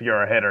night if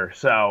you're a hitter.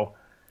 So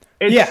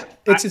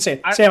it's insane.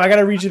 Sam, I got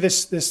to read you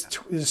this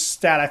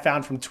stat I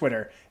found from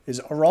Twitter. Is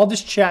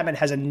Aroldis Chapman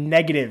has a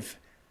negative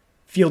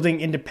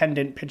fielding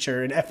independent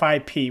pitcher, an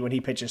FIP, when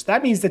he pitches.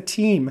 That means the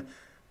team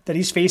that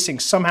he's facing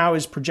somehow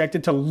is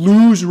projected to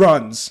lose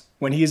runs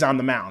when he is on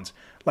the mound.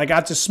 Like,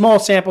 that's a small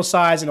sample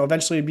size and it'll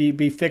eventually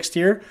be fixed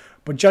here.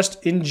 But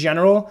just in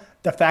general,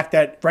 the fact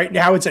that right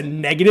now it's a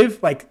negative,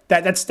 like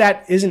that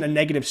stat isn't a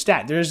negative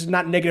stat. There's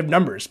not negative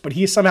numbers, but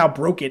he somehow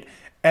broke it.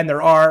 And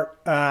there are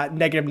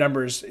negative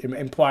numbers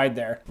implied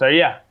there. So,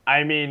 yeah,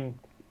 I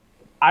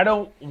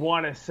don't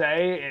want to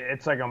say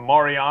it's like a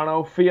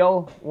Mariano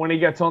feel when he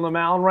gets on the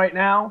mound right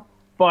now,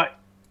 but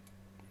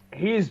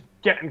he's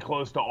getting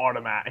close to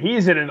automatic.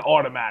 He's at an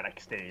automatic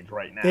stage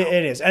right now.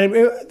 It is. And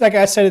like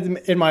I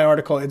said in my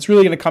article, it's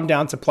really going to come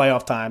down to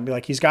playoff time.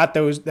 Like, he's got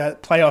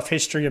that playoff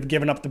history of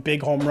giving up the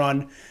big home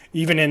run,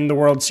 even in the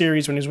World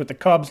Series when he was with the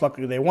Cubs.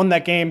 Luckily, they won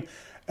that game.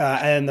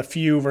 And the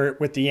few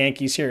with the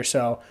Yankees here.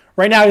 So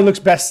right now he looks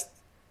best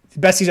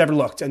he's ever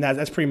looked. And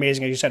that's pretty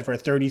amazing, as you said, for a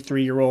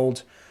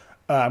 33-year-old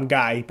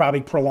guy. He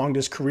probably prolonged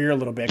his career a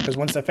little bit because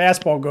once the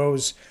fastball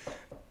goes,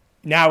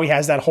 now he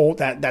has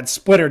that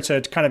splitter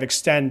to kind of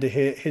extend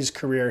his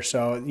career.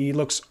 So he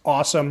looks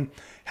awesome.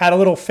 Had a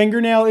little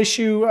fingernail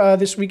issue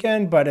this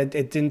weekend, but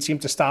it didn't seem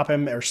to stop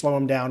him or slow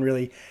him down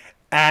really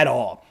at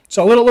all.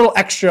 So a little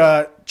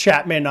extra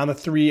Chapman on the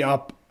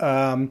 3-up.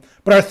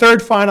 But our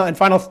third final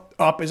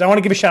up is I want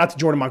to give a shout out to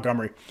Jordan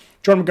Montgomery.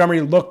 Jordan Montgomery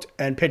looked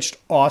and pitched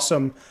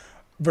awesome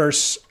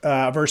versus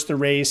the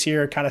Rays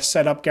here. Kind of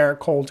set up Garrett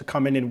Cole to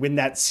come in and win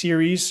that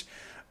series.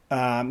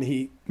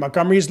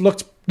 Montgomery's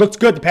looked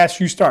good the past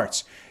few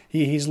starts.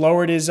 He's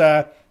lowered his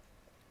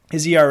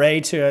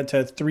ERA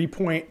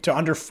to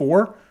under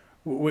 4,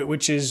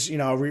 which is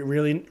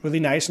really really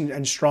nice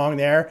and strong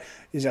there.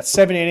 He's got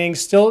 7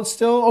 innings. Still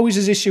always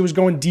his issue was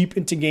going deep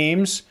into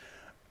games.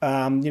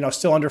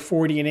 Still under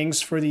 40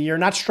 innings for the year.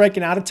 Not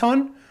striking out a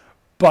ton,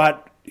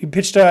 but he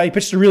pitched a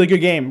really good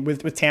game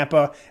with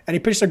Tampa, and he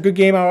pitched a good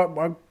game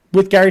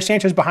with Gary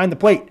Sanchez behind the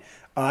plate.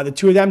 The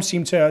two of them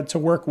seem to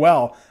work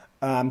well.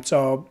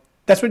 So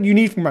that's what you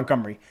need from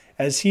Montgomery.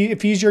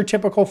 If he's your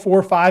typical 4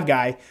 or 5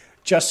 guy,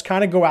 just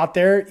kind of go out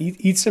there,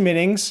 eat some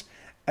innings,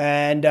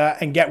 and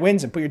get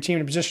wins and put your team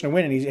in a position to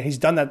win. And he's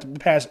done that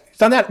He's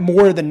done that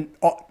more than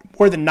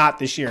not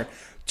this year.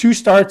 2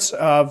 starts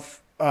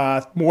of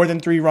more than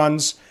 3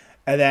 runs,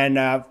 and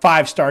then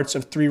 5 starts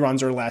of 3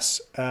 runs or less,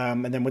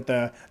 and then with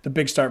the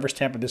big start versus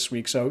Tampa this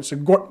week. So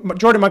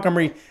Jordan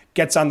Montgomery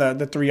gets on the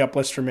 3-up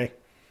list for me.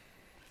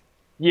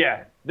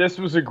 Yeah, this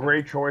was a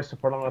great choice to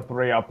put on the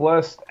 3-up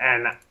list,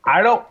 and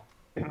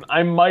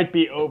I might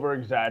be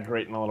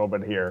over-exaggerating a little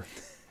bit here.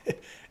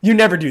 You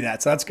never do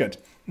that, so that's good.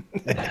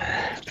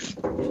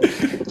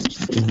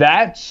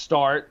 That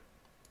start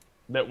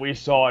that we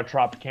saw at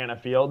Tropicana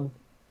Field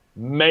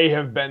may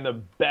have been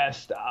the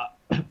best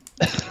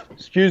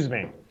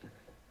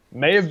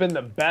may have been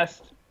the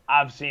best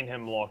I've seen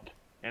him look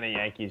in a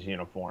Yankees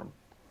uniform.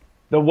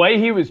 The way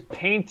he was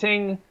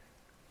painting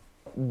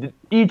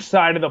each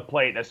side of the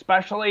plate,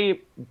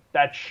 especially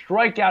that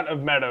strikeout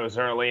of Meadows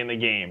early in the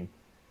game.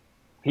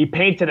 He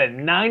painted a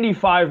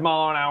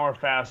 95-mile-an-hour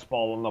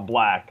fastball in the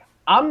black.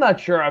 I'm not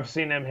sure I've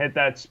seen him hit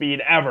that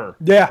speed ever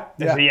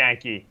as a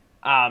Yankee.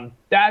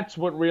 That's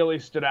what really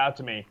stood out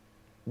to me.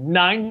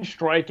 9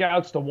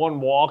 strikeouts to 1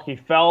 walk. He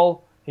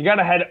got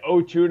ahead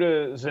 0-2 to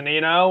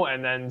Zunino,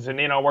 and then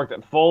Zunino worked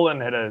it full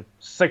and hit a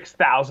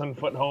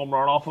 6,000-foot home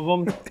run off of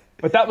him.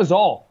 But that was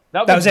all.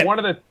 That was one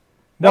of the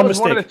one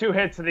of the 2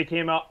 hits that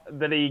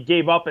he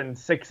gave up in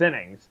 6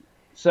 innings.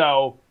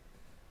 So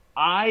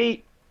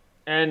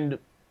in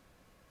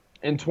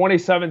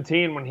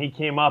 2017 when he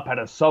came up, had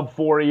a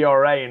sub-4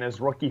 ERA in his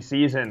rookie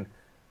season,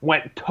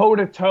 went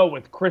toe-to-toe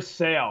with Chris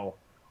Sale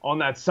on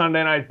that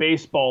Sunday Night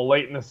Baseball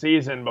late in the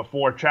season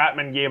before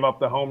Chapman gave up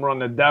the home run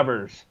to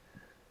Devers.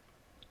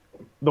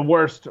 The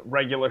worst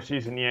regular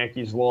season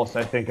Yankees loss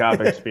I think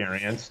I've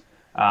experienced.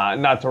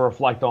 Not to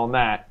reflect on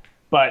that.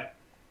 But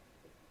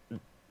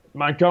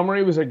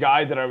Montgomery was a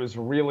guy that I was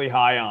really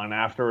high on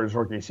after his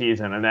rookie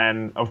season. And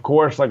then, of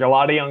course, like a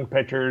lot of young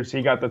pitchers,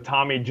 he got the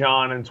Tommy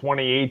John in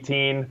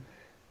 2018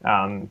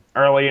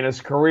 early in his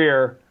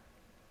career.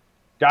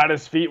 Got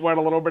his feet wet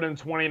a little bit in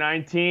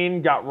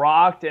 2019, got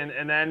rocked,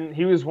 and then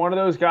he was one of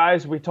those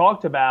guys we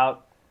talked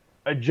about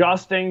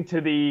adjusting to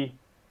the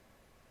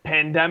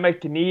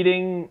pandemic,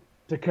 needing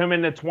to come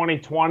into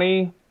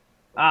 2020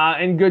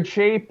 in good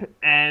shape,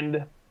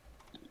 and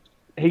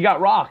he got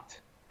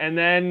rocked. And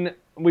then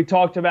we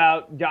talked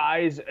about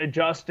guys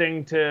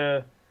adjusting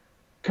to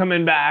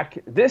coming back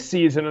this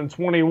season in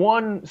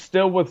 21,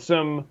 still with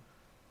some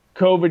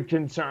COVID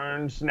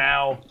concerns.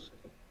 Now,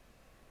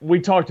 we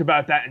talked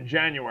about that in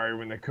January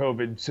when the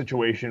COVID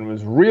situation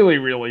was really,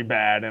 really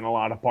bad in a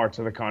lot of parts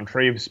of the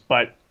country.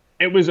 But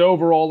it was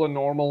overall a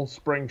normal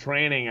spring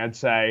training, I'd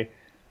say.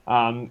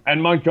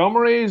 And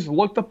Montgomery's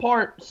looked the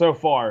part so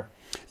far.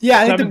 Yeah,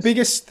 I think the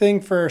biggest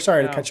thing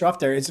to cut you off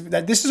there, is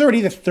that this is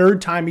already the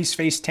 3rd time he's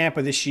faced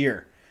Tampa this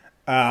year.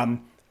 We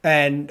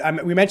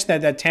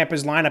mentioned that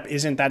Tampa's lineup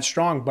isn't that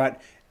strong,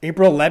 but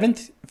April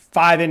 11th,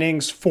 5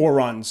 innings, 4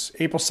 runs.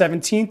 April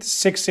 17th,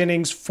 6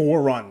 innings,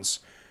 4 runs.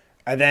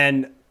 And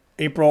then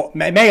May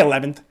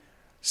 11th,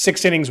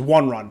 6 innings,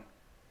 1 run.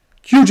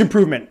 Huge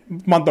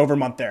improvement month over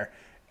month there.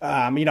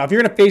 If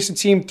you're going to face a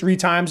team 3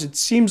 times, it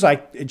seems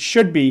like it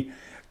should be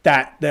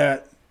that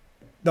the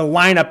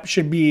lineup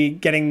should be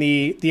getting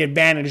the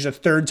advantage the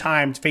 3rd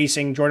time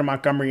facing Jordan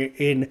Montgomery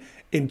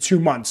in 2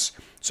 months.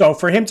 So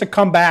for him to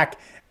come back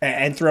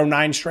and throw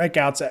 9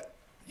 strikeouts,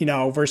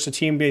 versus a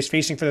team base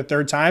facing for the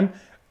 3rd time,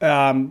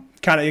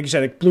 kind of, like you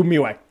said, it blew me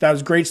away. That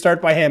was a great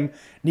start by him.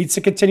 Needs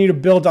to continue to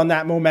build on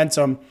that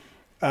momentum.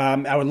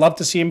 I would love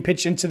to see him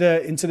pitch into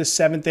the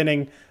 7th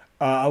inning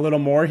a little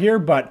more here.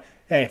 But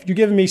hey, if you're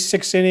giving me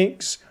 6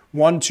 innings,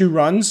 1-2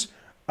 runs,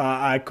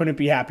 I couldn't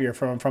be happier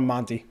from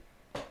Monty.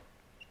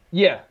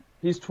 Yeah,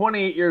 he's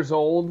 28 years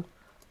old,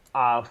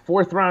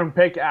 4th round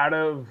pick out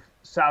of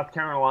South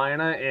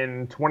Carolina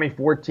in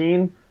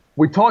 2014.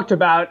 We talked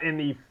about in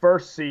the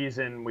first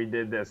season we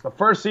did this. The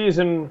first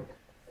season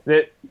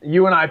that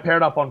you and I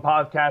paired up on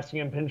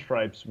Podcasting and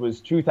Pinstripes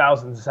was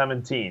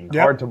 2017.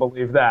 Yep. Hard to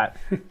believe that.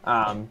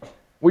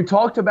 We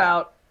talked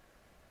about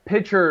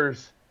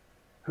pitchers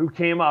who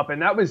came up, and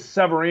that was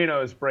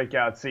Severino's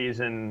breakout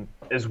season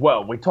as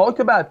well. We talked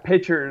about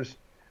pitchers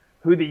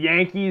who the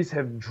Yankees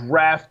have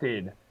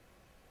drafted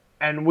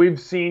and we've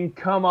seen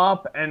come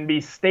up and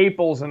be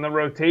staples in the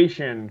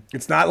rotation.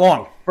 It's not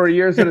long. For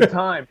years at a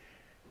time.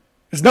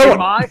 There's no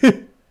one.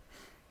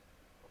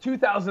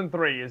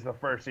 2003 is the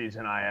first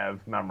season I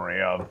have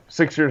memory of.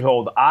 6 years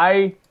old.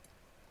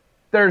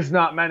 There's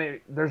not many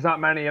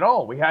at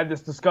all. We had this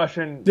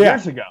discussion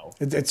years ago.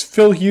 It's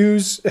Phil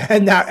Hughes,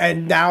 and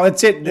now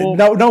it's it. Well,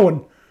 no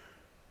one.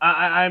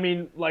 I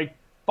mean, like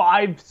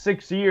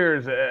 5-6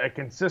 years, a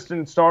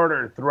consistent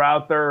starter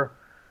throughout their,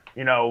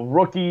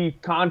 rookie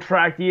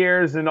contract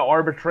years into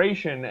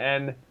arbitration.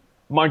 And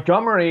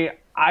Montgomery,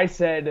 I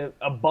said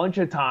a bunch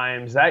of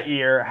times that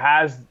year,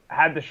 has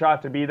had the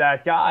shot to be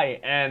that guy.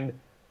 And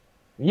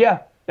yeah,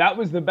 that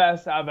was the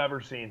best I've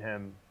ever seen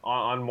him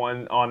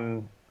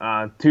on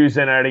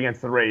Tuesday night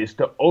against the Rays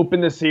to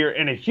open this year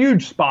in a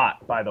huge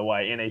spot, by the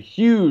way, in a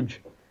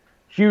huge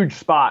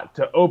spot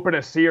to open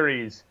a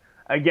series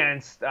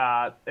against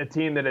a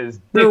team that has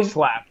dick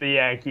slapped the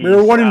Yankees. We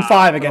were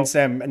 1-5 against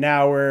them, and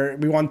now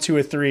we won 2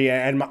 of 3.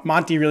 And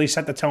Monty really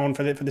set the tone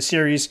for the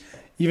series,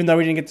 even though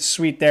we didn't get the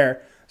sweep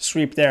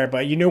there.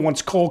 But you knew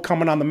once Cole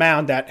coming on the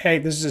mound that, hey,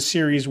 this is a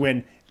series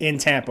win in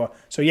Tampa.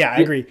 So yeah, I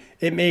agree.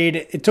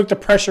 It took the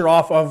pressure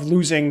off of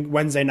losing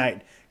Wednesday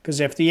night, because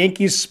if the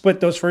Yankees split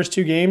those first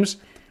 2 games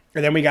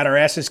and then we got our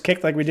asses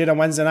kicked like we did on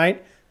Wednesday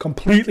night,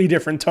 completely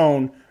different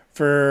tone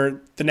for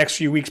the next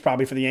few weeks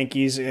probably for the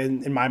Yankees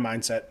in my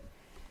mindset.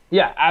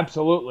 Yeah,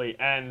 absolutely.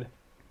 And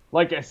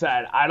like I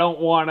said, I'm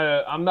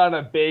not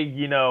a big,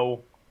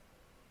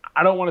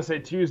 I don't want to say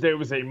Tuesday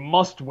was a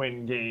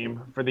must-win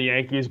game for the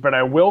Yankees, but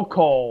I will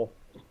call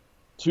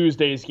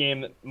Tuesday's game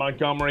that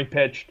Montgomery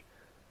pitched,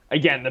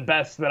 again, the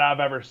best that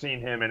I've ever seen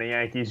him in a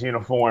Yankees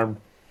uniform.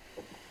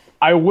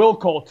 I will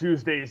call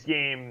Tuesday's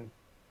game,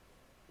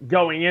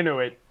 going into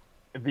it,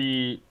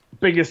 the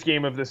biggest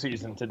game of the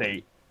season to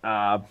date.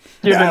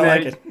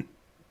 Given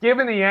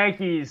the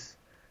Yankees,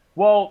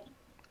 well,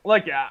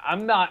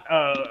 I'm not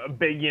a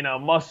big,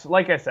 must.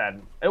 Like I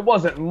said, it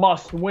wasn't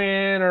must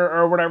win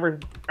or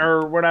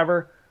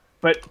whatever.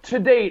 But to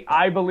date,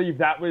 I believe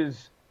that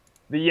was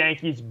the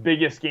Yankees'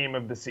 biggest game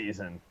of the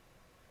season.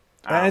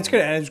 And it's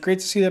good, and it's great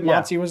to see that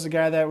Monty was the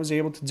guy that was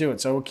able to do it.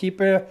 So we'll keep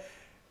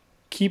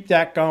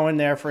that going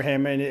there for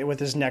him and with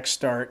his next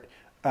start.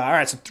 All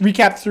right, so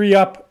recap 3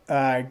 up: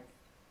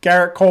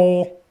 Garrett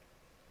Cole,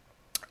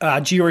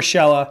 Gio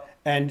Urshela,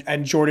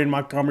 and Jordan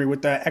Montgomery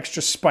with the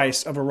extra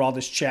spice of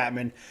Aroldis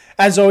Chapman.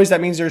 As always,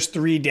 that means there's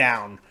 3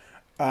 down.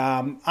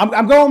 I'm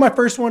going with my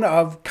first one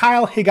of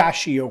Kyle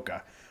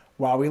Higashioka.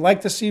 While we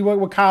like to see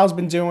what Kyle's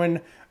been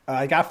doing,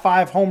 he got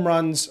 5 home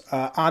runs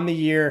on the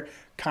year,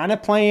 kind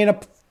of playing a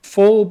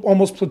full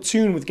almost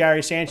platoon with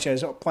Gary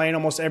Sanchez, playing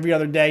almost every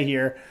other day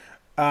here.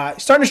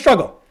 He's starting to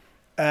struggle,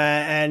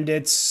 and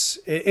it's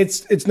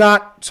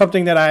not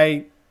something that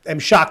I am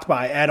shocked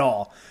by at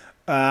all.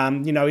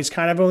 He's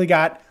kind of only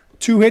got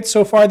 2 hits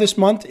so far this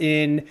month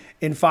in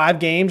 5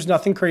 games,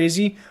 nothing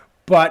crazy.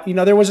 But,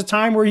 there was a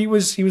time where he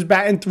was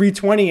batting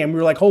 .320, and we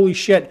were like, holy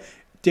shit,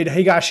 did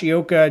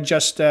Higashioka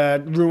just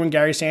ruin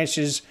Gary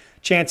Sanchez's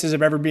chances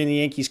of ever being the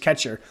Yankees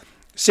catcher?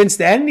 Since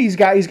then, he's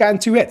gotten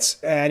 2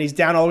 hits, and he's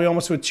down all the way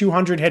almost to a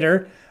 200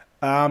 hitter.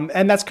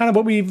 And that's kind of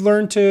what we've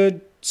learned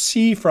to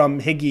see from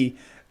Higgy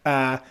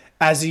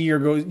as the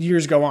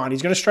years go on.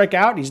 He's going to strike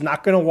out, he's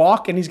not going to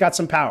walk, and he's got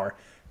some power.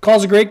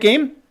 Calls a great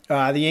game.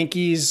 The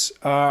Yankees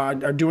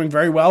are doing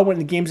very well in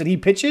the games that he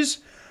pitches,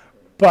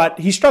 but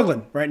he's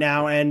struggling right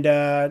now. And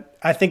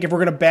I think if we're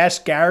going to bash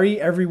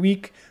Gary every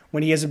week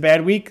when he has a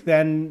bad week,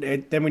 then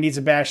we need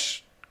to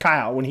bash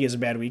Kyle when he has a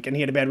bad week, and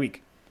he had a bad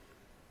week.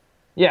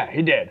 Yeah,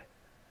 he did.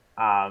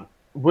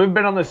 We've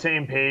been on the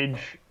same page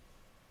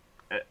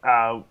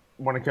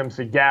when it comes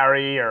to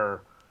Gary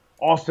or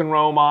Austin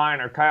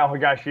Romine or Kyle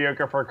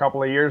Higashioka for a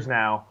couple of years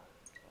now.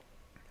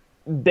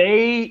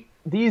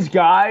 These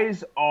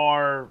guys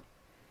are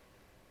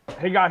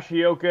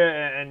Higashioka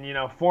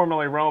and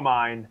formerly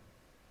Romine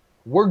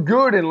were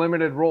good in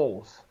limited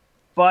roles,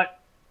 but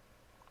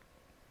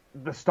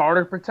the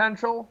starter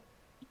potential,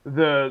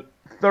 the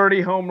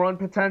 30 home run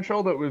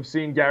potential that we've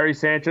seen Gary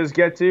Sanchez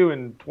get to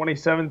in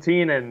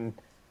 2017 and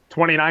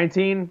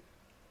 2019,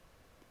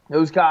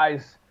 those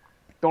guys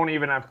don't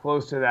even have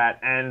close to that,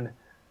 and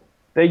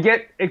they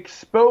get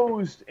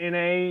exposed in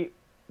a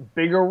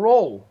bigger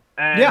role.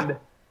 And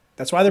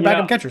that's why they're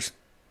backup catchers.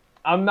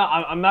 I'm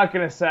not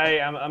gonna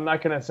say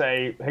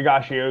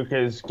Higashioka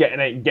is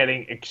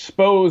getting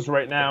exposed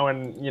right now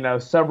in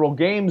several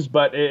games,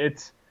 but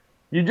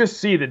you just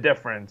see the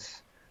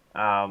difference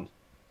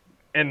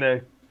in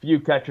the few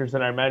catchers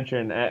that I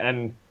mentioned.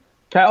 And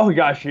Kyle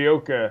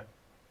Higashioka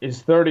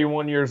is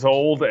 31 years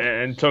old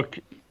and took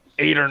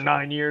 8 or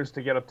 9 years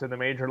to get up to the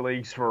major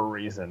leagues for a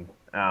reason.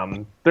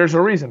 There's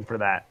a reason for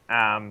that.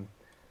 I'm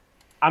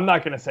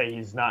not gonna say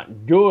he's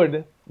not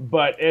good,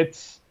 but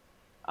it's.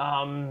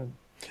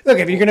 Look,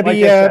 if you're going to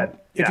be,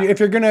 if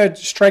you're going to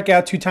strike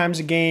out 2 times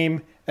a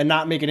game and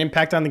not make an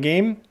impact on the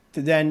game,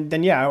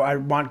 then I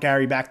want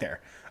Gary back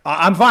there.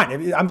 I'm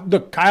fine.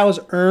 Look, Kyle has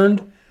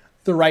earned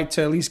the right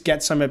to at least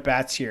get some at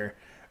bats here.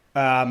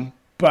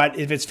 But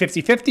if it's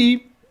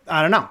 50-50,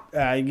 I don't know.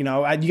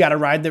 You got to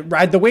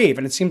ride the wave,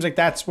 and it seems like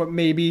that's what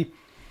maybe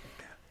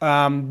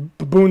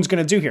Boone's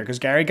going to do here, because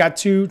Gary got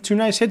two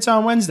nice hits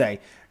on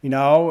Wednesday.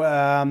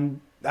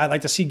 I'd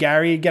like to see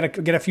Gary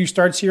get a few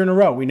starts here in a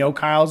row. We know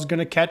Kyle's going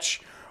to catch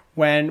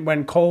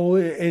when Cole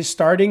is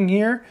starting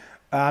here.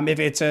 If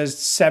it's a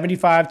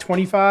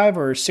 75-25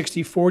 or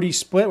 60-40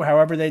 split,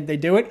 however they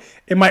do it,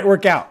 it might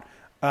work out.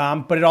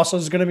 But it also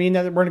is going to mean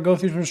that we're going to go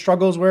through some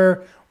struggles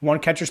where one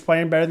catcher's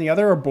playing better than the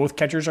other, or both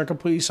catchers are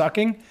completely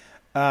sucking.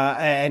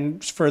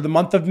 And for the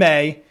month of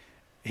May,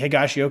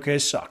 Higashioka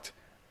has sucked.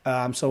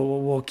 So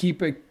we'll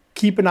keep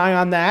an eye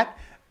on that.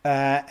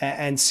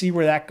 And see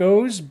where that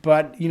goes.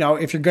 But,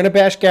 if you're going to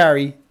bash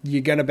Gary,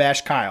 you're going to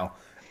bash Kyle.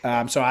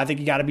 So I think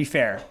you got to be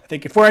fair. I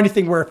think if we're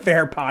anything, we're a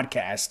fair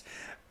podcast.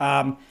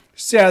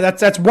 So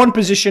that's one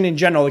position in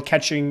general. The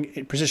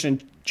catching position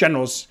in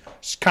general is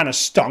kind of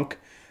stunk.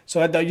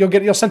 So that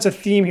you'll sense a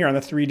theme here on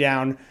the 3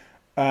 down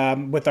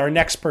with our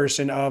next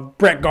person of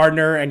Brett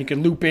Gardner, and you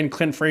can loop in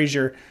Clint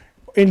Frazier.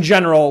 In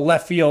general,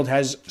 left field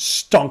has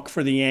stunk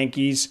for the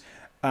Yankees,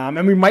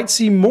 and we might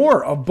see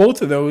more of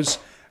both of those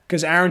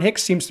because Aaron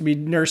Hicks seems to be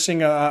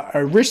nursing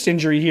a wrist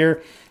injury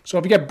here. So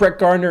if you get Brett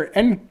Gardner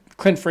and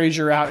Clint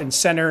Frazier out in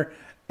center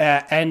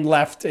and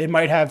left, it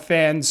might have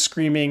fans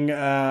screaming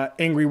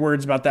angry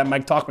words about that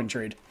Mike Tauchman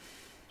trade.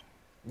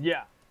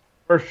 Yeah,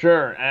 for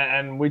sure.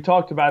 And we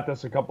talked about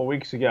this a couple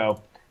weeks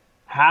ago.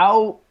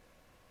 How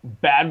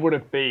bad would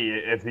it be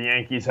if the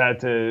Yankees had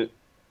to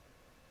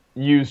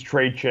use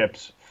trade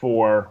chips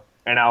for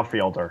an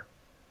outfielder?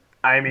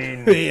 I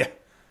mean, Yeah.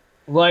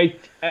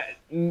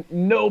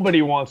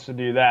 Nobody wants to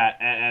do that.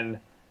 And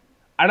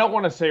I don't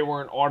want to say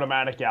we're in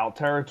automatic out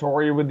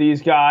territory with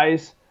these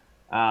guys,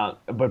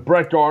 but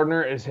Brett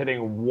Gardner is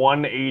hitting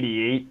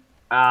 188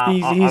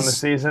 on the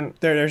season.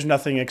 There's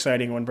nothing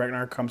exciting when Brett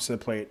Gardner comes to the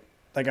plate.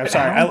 Like, I'm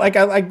sorry. I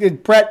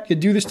like Brett, you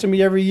do this to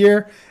me every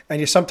year, and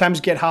you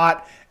sometimes get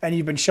hot, and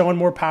you've been showing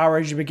more power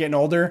as you've been getting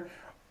older,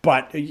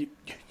 but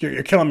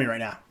you're killing me right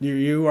now.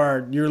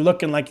 You're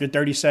looking like you're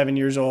 37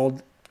 years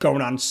old,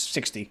 going on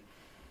 60.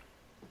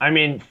 I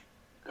mean,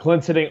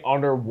 Clint's hitting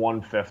under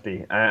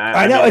 150.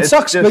 I know, it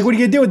sucks. Like, what are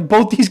you going to do with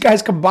both these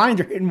guys combined?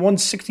 They're hitting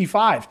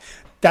 165.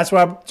 That's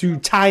what to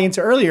tie into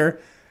earlier.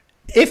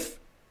 If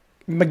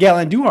Miguel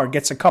Andujar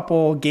gets a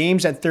couple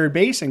games at third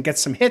base and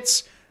gets some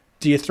hits,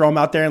 do you throw him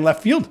out there in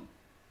left field?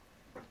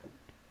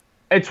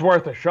 It's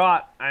worth a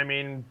shot. I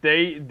mean,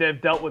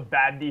 they've dealt with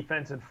bad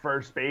defense at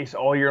first base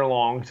all year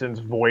long since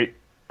Voit,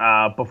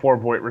 before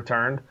Voit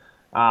returned.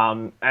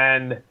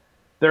 And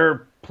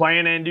they're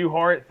playing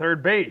Andujar at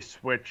third base,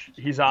 which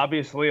he's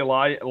obviously a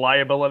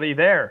liability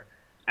there.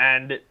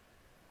 And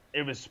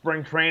it was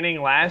spring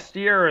training last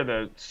year or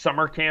the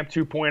summer camp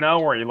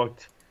 2.0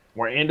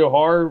 where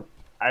Andujar,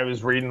 I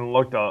was reading,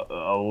 looked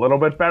a little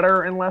bit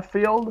better in left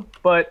field.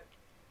 But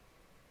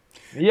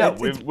yeah,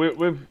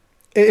 we've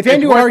if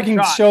Andujar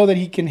can show that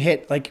he can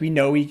hit like we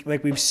know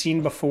like we've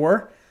seen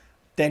before,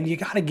 then you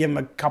got to give him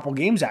a couple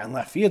games out in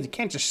left field. You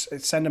can't just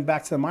send him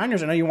back to the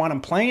minors. I know you want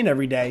him playing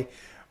every day,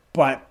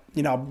 but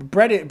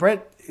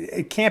Brett,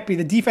 it can't be.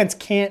 The defense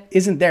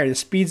isn't there. The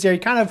speed's there.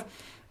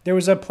 There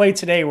was a play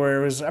today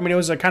where it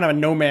was a kind of a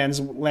no man's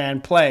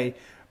land play,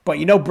 but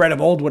Brett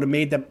of old would have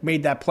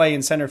made that play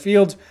in center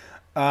field.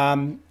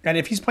 And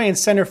if he's playing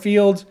center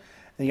field,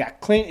 and you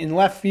got Clint in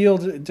left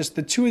field, just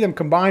the two of them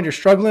combined are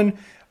struggling.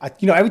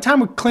 Every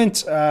time with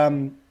Clint,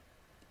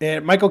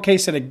 Michael Kay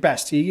said it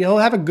best. He'll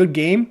have a good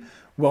game.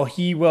 Well,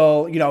 he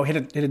will,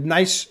 hit a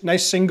nice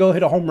single,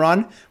 hit a home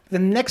run. But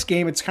then the next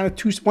game, it's kind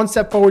of one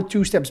step forward,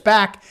 2 steps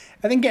back.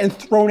 I think getting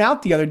thrown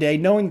out the other day,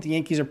 knowing that the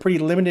Yankees are pretty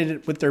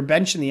limited with their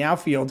bench in the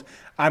outfield.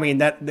 I mean,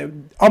 that the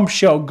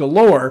show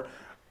galore.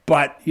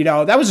 But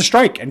that was a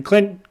strike, and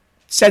Clint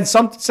said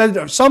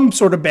some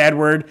sort of bad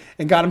word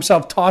and got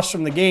himself tossed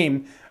from the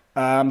game.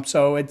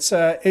 So it's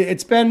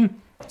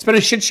been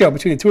a shit show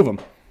between the two of them.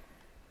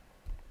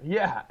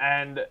 Yeah,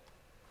 and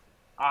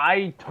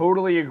I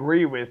totally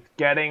agree with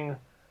getting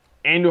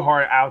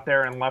Andujar out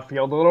there in left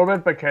field a little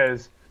bit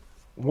because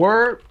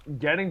we're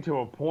getting to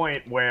a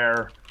point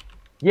where,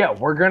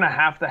 we're going to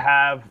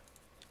have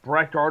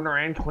Brett Gardner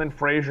and Clint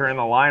Frazier in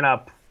the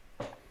lineup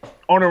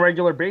on a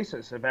regular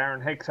basis if Aaron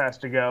Hicks has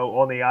to go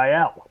on the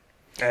IL.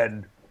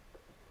 And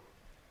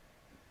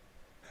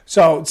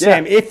so,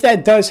 Sam, if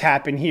that does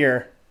happen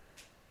here,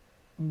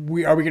 are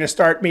we going to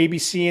start maybe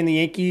seeing the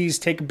Yankees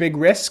take a big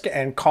risk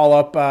and call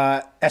up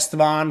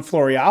Estevan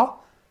Florial?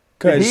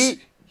 Because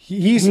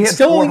he's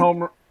still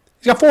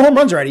he's got 4 home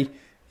runs already.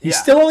 He's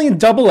still only in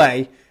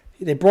Double-A.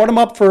 They brought him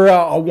up for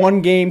a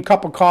one-game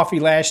cup of coffee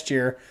last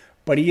year,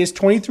 but he is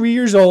 23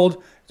 years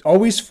old.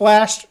 Always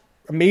flashed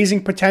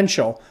amazing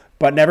potential,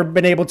 but never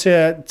been able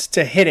to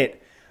hit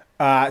it.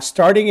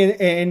 Starting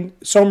in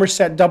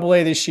Somerset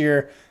Double-A this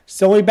year,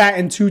 still only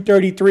batting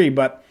 .233,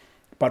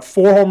 but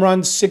 4 home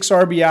runs, 6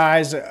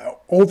 RBIs,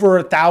 over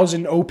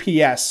 1,000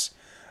 OPS.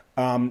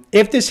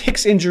 If this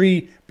Hicks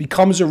injury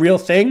becomes a real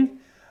thing,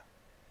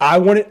 I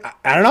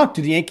don't know.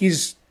 Do the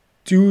Yankees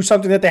do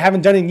something that they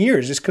haven't done in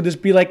years? Could this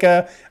be like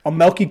a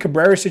Melky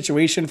Cabrera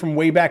situation from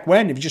way back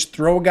when? If you just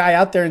throw a guy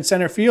out there in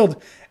center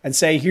field and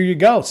say, here you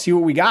go, see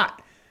what we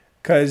got.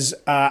 Because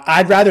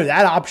I'd rather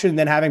that option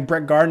than having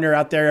Brett Gardner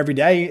out there every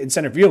day in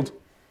center field.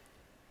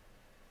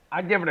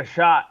 I'd give it a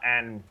shot.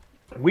 And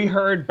we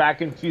heard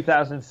back in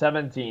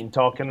 2017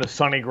 talking the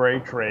Sonny Gray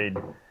trade.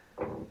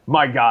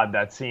 My God,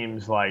 that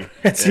seems like...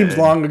 It seems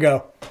long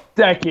ago.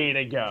 Decade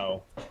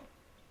ago.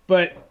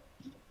 But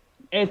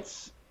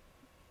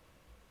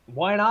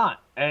why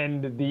not?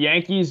 And the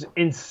Yankees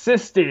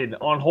insisted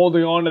on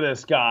holding on to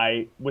this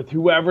guy with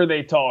whoever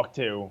they talked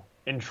to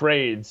in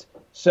trades.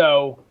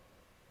 So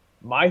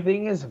my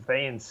thing is, if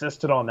they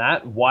insisted on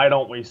that, why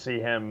don't we see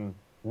him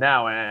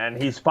now?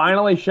 And he's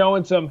finally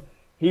showing some...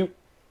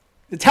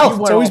 It's health.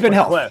 It's always been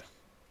health.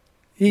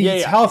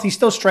 He's health. He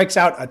still strikes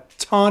out a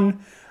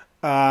ton.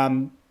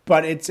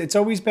 But it's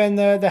always been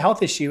the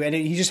health issue. And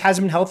he just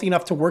hasn't been healthy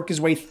enough to work his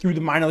way through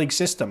the minor league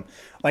system.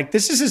 Like,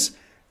 this is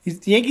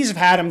The Yankees have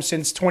had him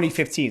since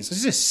 2015. So this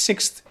is his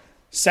sixth,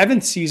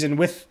 seventh season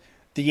with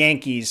the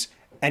Yankees,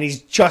 and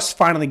he's just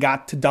finally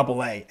got to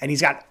Double-A, and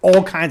he's got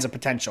all kinds of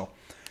potential.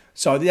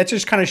 So that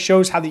just kind of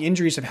shows how the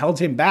injuries have held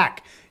him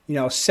back.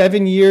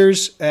 7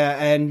 years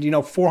and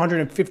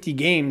 450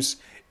 games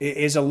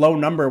is a low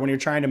number when you're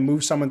trying to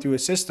move someone through a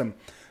system.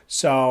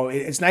 So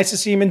it's nice to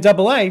see him in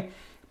Double-A,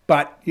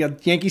 but the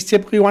Yankees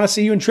typically want to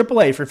see you in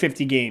Triple-A for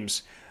 50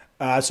 games.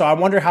 So I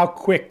wonder how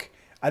quick.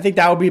 I think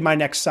that would be my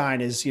next sign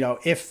is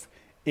if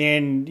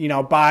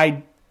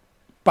by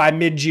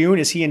mid-June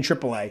is he in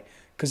Triple-A?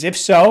 Because if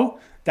so,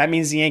 that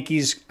means the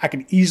Yankees. I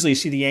could easily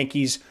see the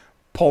Yankees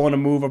pulling a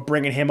move of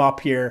bringing him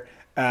up here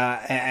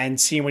and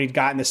seeing what he'd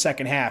got in the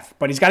second half.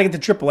 But he's got to get to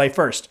Triple-A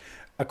first.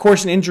 Of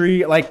course, an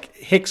injury like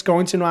Hicks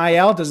going to an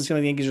IL doesn't seem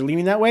like the Yankees are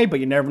leaning that way, but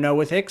you never know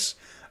with Hicks.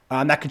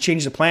 That could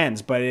change the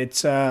plans, but it's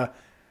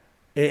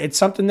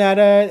something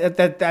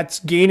that's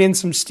gaining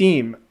some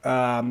steam,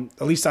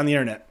 at least on the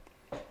internet.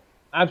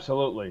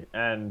 Absolutely,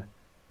 and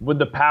with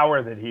the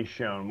power that he's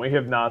shown, we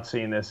have not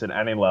seen this at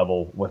any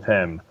level with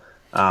him.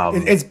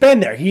 It's been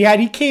there.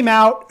 He came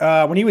out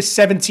when he was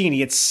 17. He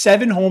had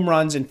 7 home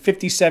runs in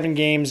 57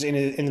 games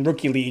in the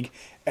rookie league,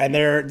 and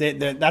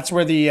that's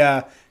where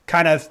the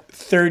kind of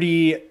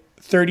 30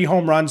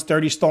 home runs,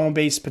 30 stolen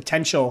base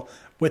potential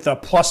with a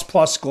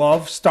plus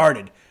glove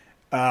started.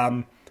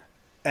 But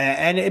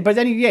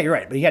then you're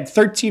right. But he had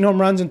 13 home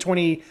runs in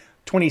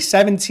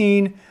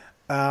 2017.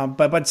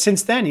 But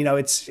since then, he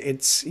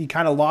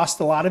kind of lost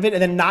a lot of it,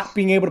 and then not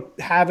being able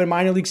to have a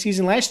minor league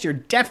season last year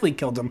definitely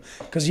killed him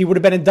because he would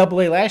have been in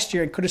Double-A last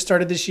year and could have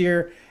started this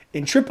year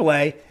in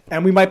Triple-A,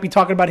 and we might be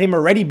talking about him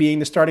already being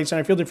the starting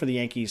center fielder for the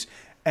Yankees.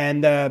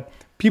 And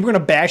people are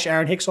going to bash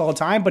Aaron Hicks all the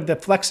time, but the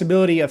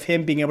flexibility of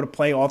him being able to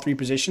play all 3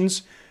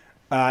 positions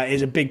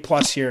is a big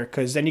plus here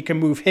because then you can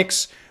move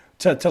Hicks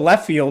to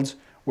left field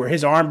where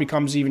his arm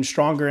becomes even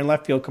stronger in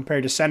left field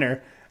compared to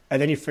center.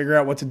 And then you figure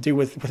out what to do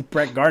with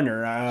Brett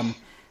Gardner.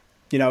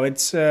 We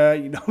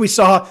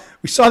saw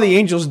the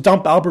Angels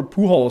dump Albert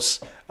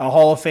Pujols, a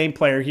Hall of Fame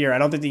player here. I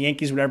don't think the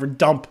Yankees would ever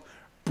dump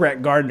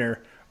Brett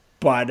Gardner,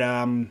 but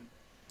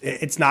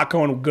it's not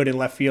going good in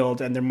left field,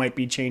 and there might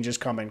be changes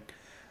coming.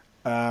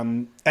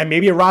 And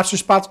maybe a roster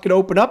spots could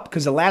open up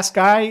because the last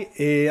guy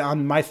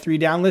on my 3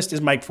 down list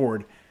is Mike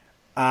Ford.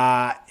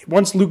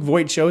 Once Luke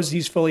Voit shows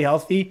he's fully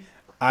healthy,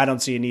 I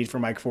don't see a need for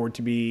Mike Ford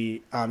to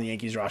be on the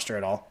Yankees roster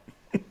at all.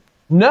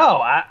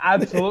 No,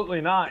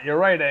 absolutely not. You're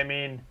right. I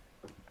mean,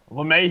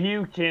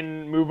 LeMahieu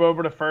can move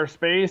over to first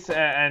base,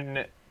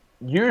 and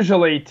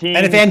usually teams...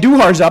 And if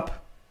Andujar's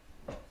up...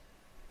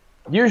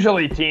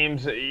 Usually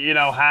teams,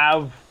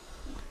 have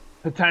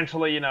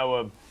potentially,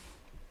 a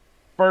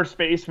first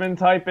baseman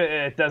type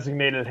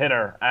designated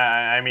hitter.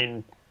 I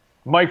mean,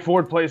 Mike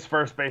Ford plays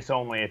first base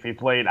only. If he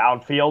played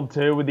outfield,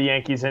 too, with the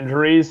Yankees'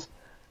 injuries...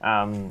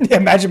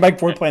 imagine Mike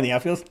Ford playing the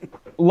outfield.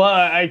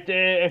 I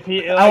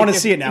want to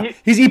see it now.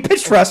 He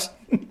pitched for us.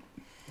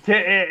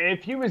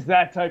 If he was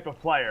that type of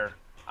player,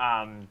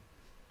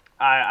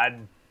 I'd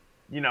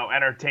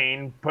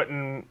entertain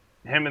putting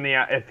him in the.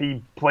 If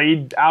he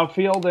played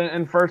outfield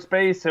and first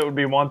base, it would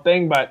be one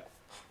thing. But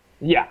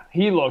yeah,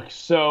 he looks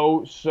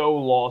so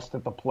lost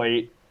at the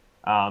plate.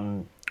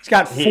 He's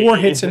got 4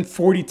 hits and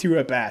 42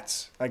 at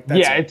bats.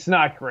 It's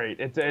not great.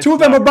 It's 2 of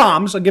them are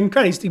bombs. I'll give him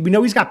credit. We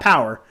know he's got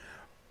power.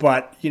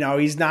 But,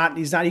 he's not.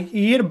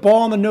 He hit a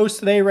ball on the nose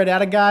today right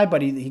at a guy,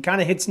 but he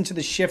kind of hits into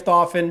the shift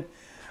often.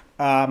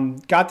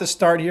 Got the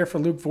start here for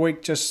Luke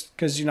Voit just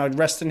because,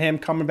 resting him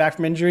coming back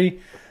from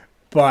injury.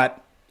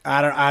 But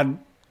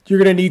you're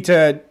going to need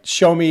to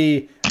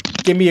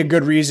give me a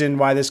good reason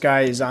why this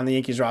guy is on the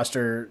Yankees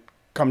roster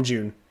come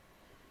June.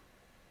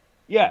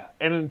 Yeah,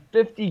 and in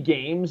 50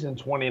 games in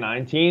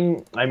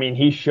 2019, I mean,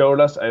 he showed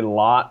us a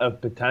lot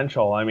of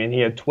potential. I mean,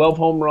 he had 12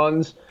 home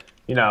runs,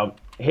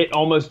 hit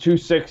almost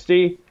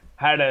 260,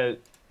 had a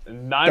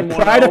 910 the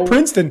pride of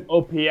Princeton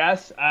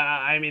OPS.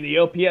 I mean, the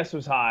OPS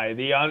was high.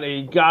 He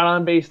got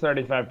on base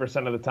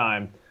 35% of the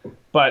time,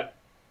 but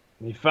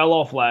he fell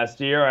off last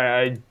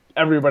year.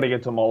 Everybody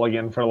gets a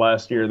mulligan for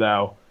last year,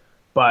 though.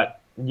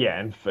 But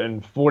yeah,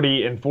 in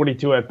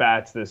 42 at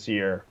bats this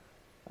year,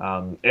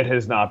 it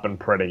has not been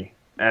pretty.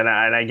 And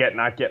I get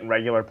not getting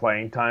regular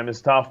playing time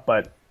is tough,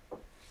 but.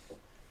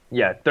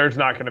 Yeah, there's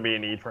not going to be a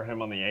need for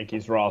him on the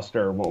Yankees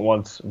roster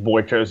once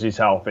Voit shows he's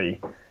healthy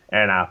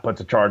and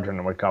puts a charge in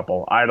him a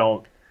couple.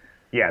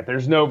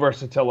 There's no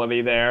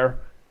versatility there.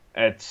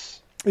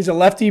 He's a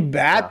lefty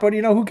bat, but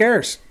who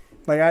cares?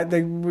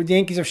 The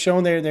Yankees have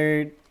shown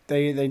they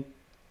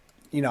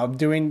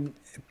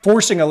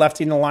forcing a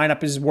lefty in the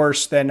lineup is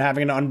worse than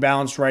having an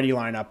unbalanced righty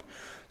lineup.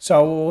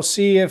 So we'll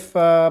see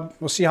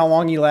how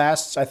long he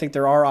lasts. I think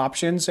there are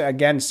options.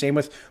 Again, same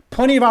with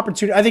plenty of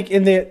opportunity. I think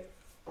in the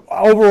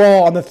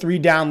overall on the 3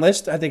 down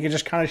list, I think it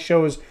just kind of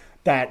shows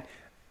that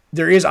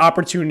there is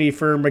opportunity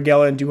for Miguel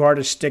Andujar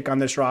to stick on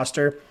this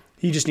roster.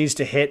 He just needs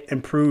to hit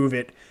and prove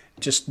it.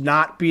 Just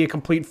not be a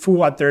complete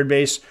fool at third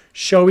base.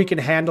 Show he can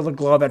handle the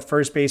glove at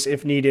first base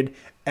if needed,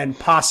 and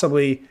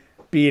possibly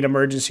be an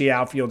emergency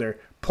outfielder.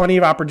 Plenty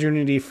of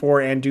opportunity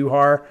for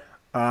Andujar.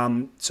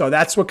 So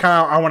that's what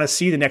kind of I want to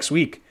see the next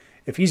week.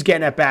 If he's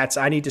getting at bats,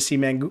 I need to see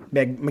Miguel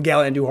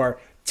Andujar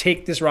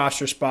take this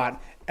roster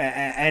spot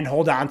and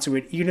hold on to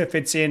it, even if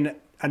it's in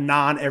a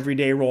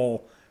non-everyday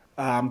role,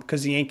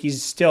 because the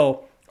Yankees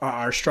still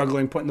are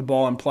struggling putting the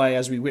ball in play,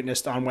 as we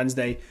witnessed on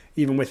Wednesday,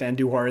 even with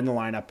Andujar in the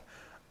lineup.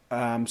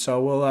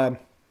 So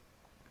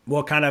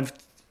we'll kind of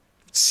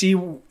see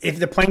if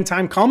the playing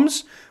time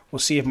comes. We'll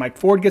see if Mike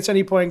Ford gets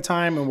any playing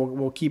time, and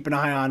we'll keep an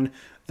eye on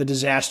the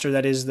disaster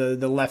that is the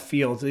left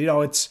field.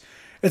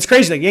 It's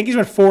crazy. The Yankees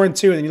went 4-2,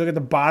 and then you look at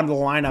the bottom of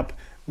the lineup.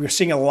 We're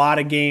seeing a lot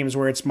of games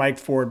where it's Mike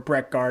Ford,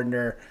 Brett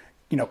Gardner,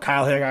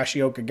 Kyle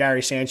Higashioka,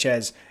 Gary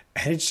Sanchez,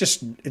 and it's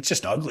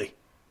just ugly.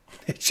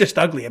 It's just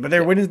ugly. But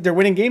they're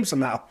winning games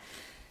somehow.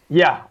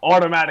 Yeah,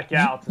 automatic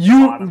outs.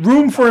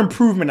 Room for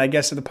improvement, I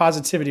guess, in the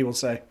positivity, we'll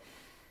say.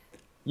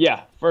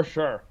 Yeah, for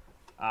sure.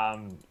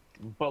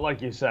 But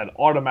like you said,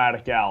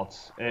 automatic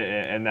outs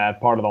in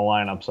that part of the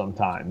lineup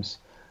sometimes,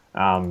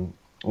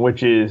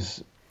 which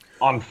is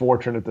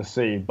unfortunate to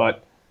see.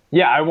 But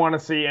yeah, I want to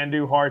see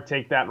Andujar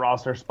take that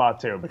roster spot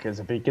too, because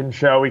if he can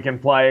show he can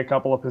play a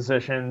couple of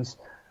positions,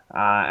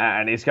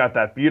 and he's got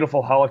that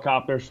beautiful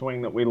helicopter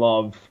swing that we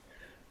love,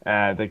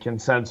 that can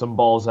send some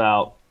balls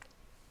out.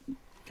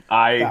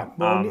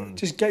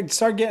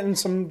 Start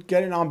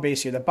getting on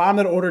base here. The bottom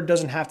of the order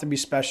doesn't have to be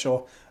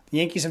special. The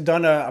Yankees have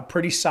done a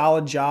pretty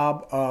solid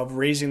job of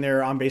raising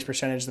their on-base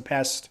percentage the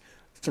past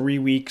 3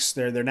 weeks.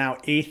 They're now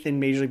 8th in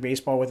Major League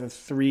Baseball with a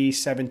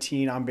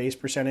 .317 on-base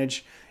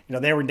percentage.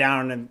 They were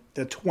down in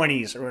the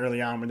 20s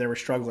early on when they were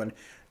struggling.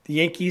 The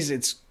Yankees,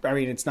 it's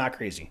not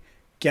crazy.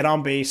 Get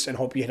on base and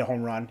hope you hit a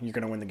home run. You're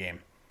going to win the game.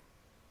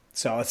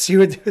 So let's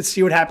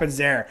see what happens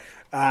there.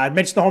 I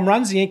mentioned the home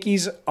runs. The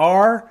Yankees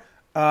are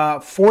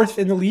 4th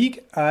in the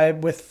league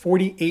with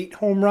 48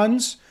 home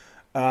runs.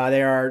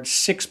 They are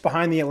 6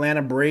 behind the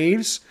Atlanta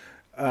Braves.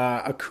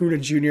 Acuna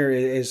Jr.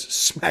 is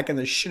smacking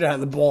the shit out of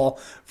the ball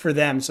for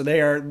them. So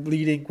they are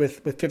leading with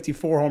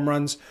 54 home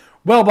runs,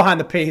 well behind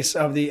the pace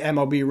of the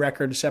MLB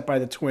record set by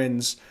the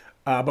Twins.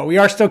 But we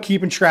are still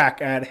keeping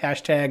track at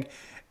hashtag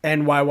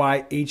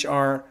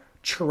NYYHR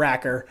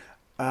Tracker.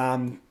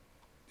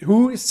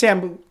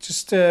 Sam,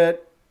 just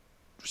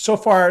so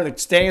far, like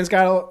Stanton's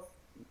got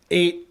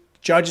 8,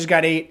 Judge has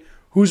got 8.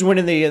 Who's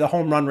winning the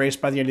home run race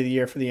by the end of the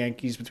year for the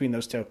Yankees between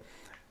those two?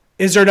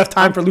 Is there enough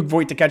time for Luke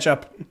Voit to catch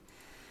up?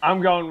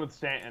 I'm going with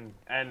Stanton,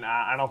 and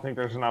I don't think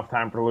there's enough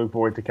time for Luke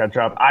Voit to catch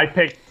up. I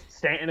picked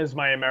Stanton as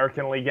my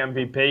American League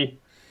MVP.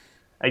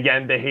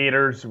 Again, the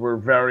haters were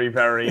very,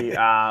 very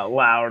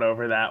loud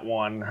over that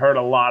one. Heard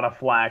a lot of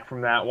flack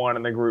from that one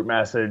in the group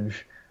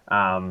message.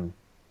 The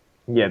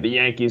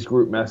Yankees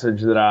group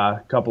message that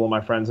a couple of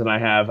my friends and I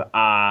have.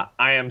 I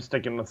am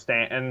sticking with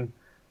Stanton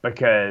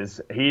because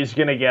he's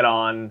going to get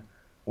on.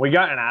 We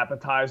got an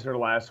appetizer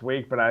last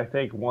week, but I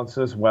think once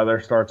this weather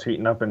starts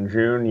heating up in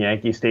June,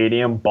 Yankee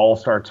Stadium, ball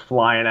starts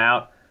flying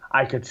out,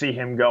 I could see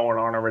him going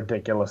on a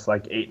ridiculous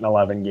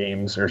 8-11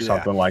 games or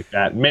something like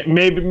that.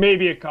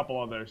 Maybe a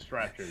couple of those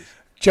stretches.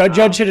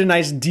 Judge hit a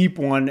nice deep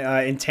one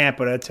in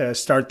Tampa to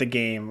start the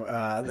game.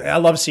 I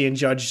love seeing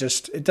Judge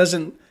just such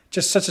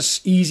an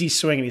easy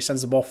swing, and he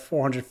sends the ball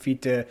 400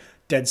 feet to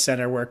dead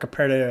center, where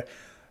compared to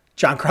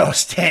Giancarlo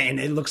Stanton,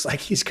 it looks like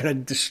he's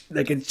going to,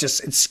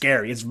 it's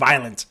scary. It's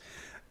violent,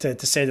 to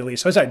say the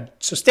least. So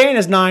Stanton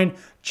has 9,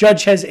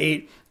 Judge has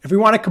 8. If we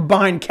want to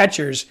combine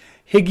catchers,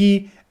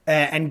 Higgy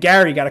and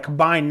Gary got a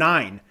combined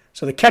 9.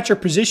 So the catcher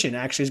position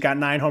actually has got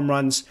 9 home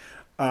runs.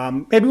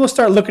 Maybe we'll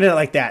start looking at it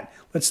like that.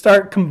 Let's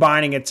start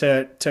combining it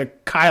to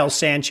Kyle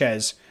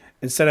Sanchez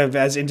instead of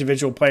as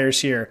individual players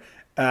here,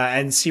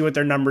 and see what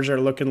their numbers are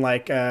looking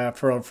like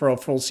for a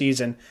full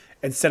season,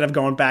 instead of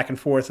going back and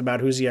forth about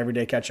who's the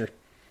everyday catcher.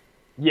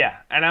 Yeah,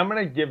 and I'm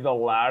going to give the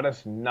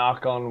loudest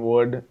knock on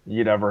wood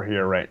you'd ever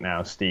hear right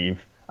now, Steve.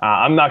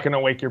 I'm not going to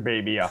wake your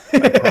baby up,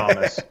 I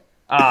promise.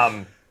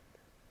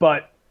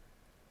 But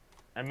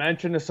I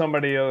mentioned to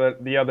somebody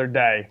the other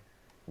day,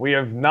 we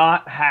have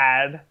not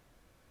had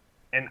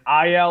an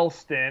IL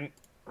stint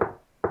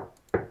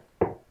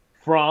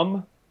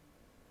from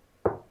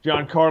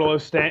Giancarlo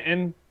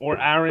Stanton or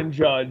Aaron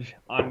Judge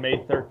on May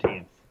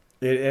 13th.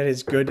 It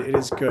is good. It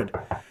is good.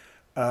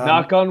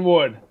 Knock on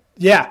wood.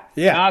 Yeah.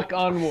 Knock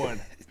on wood.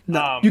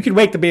 No, you can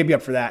wake the baby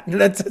up for that.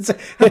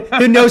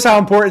 Who knows how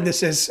important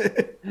this is?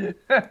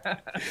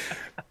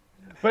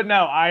 But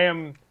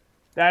no,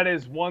 that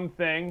is one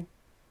thing,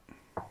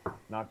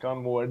 knock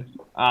on wood,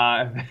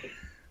 that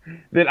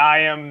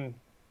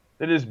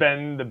has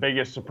been the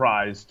biggest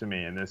surprise to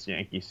me in this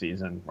Yankee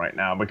season right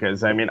now,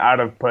 because, I'd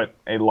have put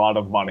a lot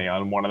of money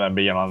on one of them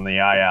being on the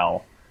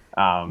IL.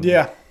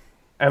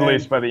 At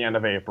least by the end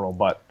of April,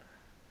 but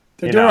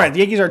they're doing right. The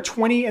Yankees are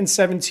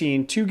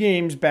 20-17, 2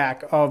 games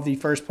back of the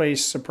first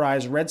place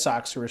surprise Red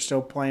Sox, who are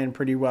still playing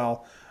pretty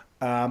well.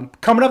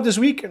 Coming up this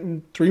week,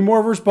 3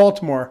 more versus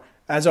Baltimore.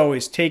 As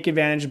always, take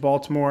advantage of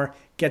Baltimore,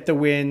 get the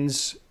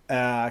wins.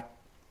 Got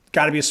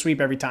to be a sweep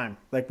every time.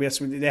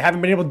 They haven't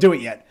been able to do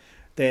it yet.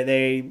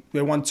 They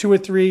won 2 or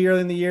 3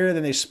 early in the year,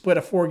 then they split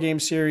a 4-game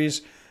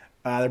series.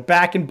 They're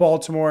back in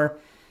Baltimore.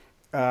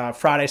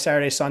 Friday,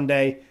 Saturday,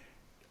 Sunday.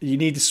 You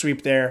need to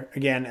sweep there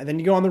again. And then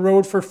you go on the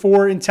road for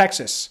 4 in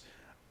Texas.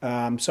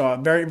 So a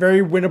very,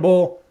 very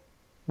winnable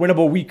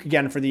week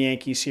again for the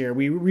Yankees here.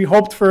 We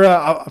hoped for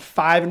a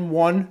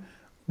 5-1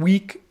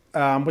 week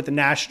with the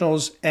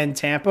Nationals and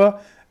Tampa,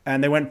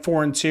 and they went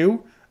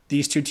 4-2.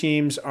 These two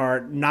teams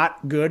are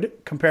not good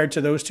compared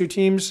to those two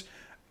teams.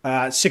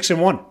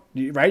 6-1,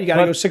 right? You got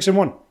to go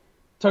 6-1.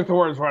 Took the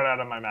words right out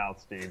of my mouth,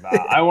 Steve.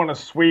 I want to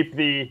sweep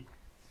the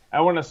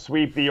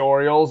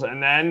Orioles,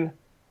 and then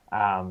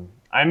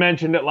I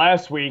mentioned it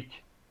last week,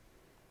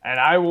 and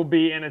I will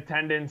be in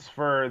attendance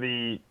for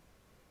the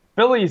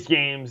Phillies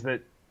games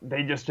that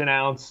they just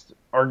announced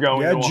are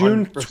going to 100%.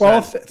 June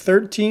 12th,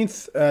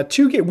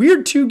 13th,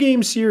 weird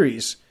 2-game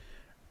series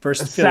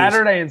versus Phillies.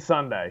 Saturday and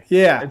Sunday.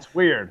 Yeah. It's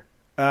weird.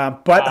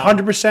 But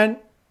 100%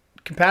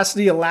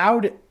 capacity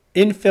allowed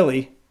in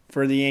Philly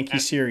for the Yankee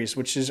series,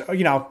 which is,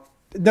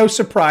 no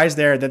surprise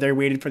there that they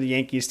waited for the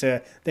Yankees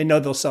they know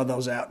they'll sell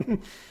those out.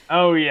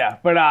 Oh, yeah.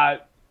 But,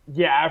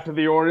 after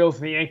the Orioles,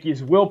 the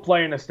Yankees will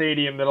play in a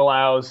stadium that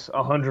allows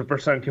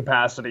 100%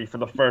 capacity for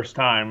the first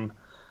time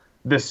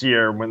this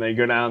year when they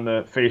go down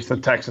to face the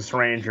Texas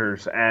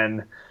Rangers.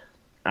 And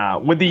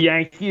with the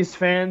Yankees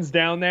fans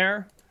down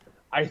there,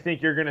 I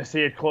think you're going to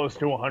see it close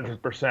to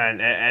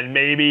 100%. And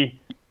maybe,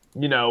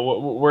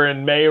 we're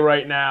in May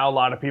right now. A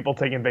lot of people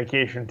taking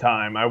vacation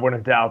time. I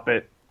wouldn't doubt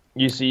that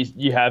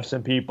you have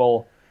some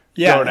people.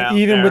 Yeah,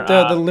 even with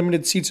the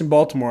limited seats in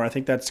Baltimore, I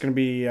think that's going to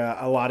be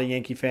a lot of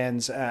Yankee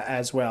fans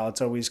as well.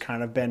 It's always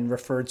kind of been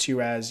referred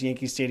to as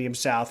Yankee Stadium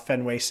South,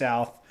 Fenway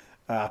South,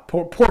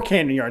 poor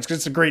Camden Yards, because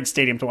it's a great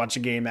stadium to watch a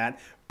game at.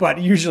 But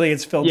usually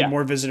it's filled with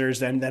more visitors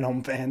than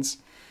home fans.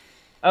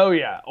 Oh,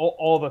 yeah,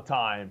 all the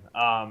time.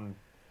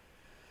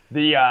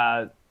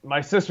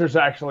 My sister's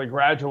actually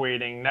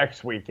graduating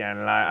next weekend,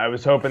 and I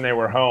was hoping they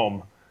were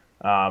home.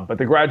 But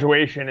the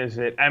graduation is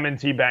at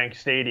M&T Bank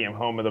Stadium,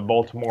 home of the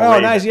Baltimore Ravens. Oh,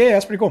 nice. Yeah,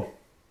 that's pretty cool.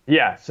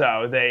 Yeah,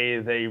 so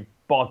they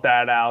bought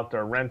that out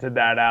or rented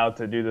that out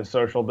to do the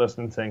social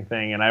distancing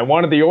thing. And I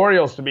wanted the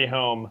Orioles to be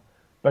home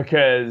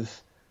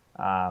because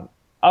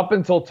up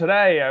until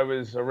today, I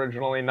was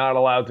originally not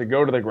allowed to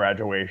go to the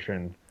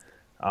graduation.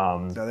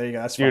 So there you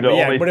go. That's fun.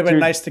 Yeah, it would have been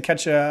nice to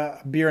catch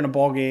a beer in a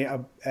ball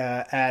game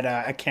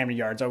at Camden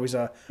Yards. Always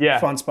a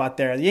fun spot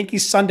there. The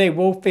Yankees Sunday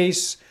will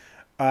face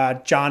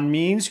John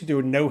Means, who threw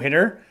a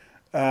no-hitter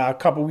a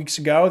couple weeks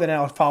ago. Then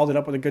I followed it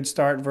up with a good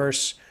start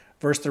versus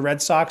the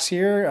Red Sox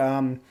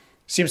here.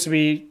 Seems to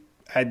be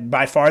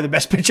by far the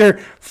best pitcher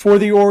for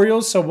the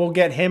Orioles. So we'll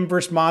get him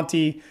versus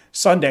Monty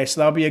Sunday.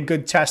 So that'll be a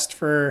good test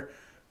for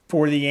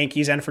the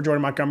Yankees and for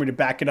Jordan Montgomery to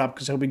back it up,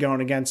 because he'll be going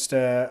against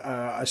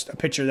a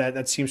pitcher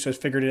that seems to have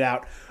figured it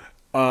out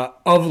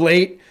of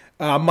late.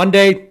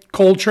 Monday,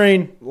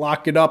 Coltrane,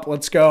 lock it up.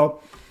 Let's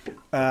go.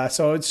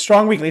 So it's a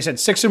strong week. Like I said,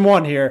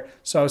 6-1 here.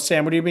 So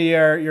Sam, what do you be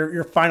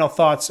your final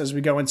thoughts as we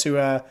go into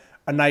a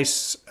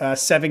nice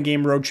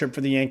 7-game road trip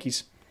for the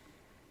Yankees?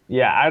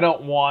 Yeah, I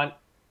don't want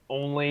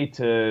only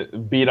to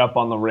beat up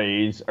on the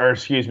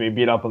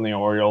beat up on the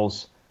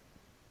Orioles.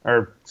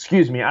 I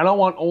don't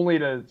want only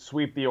to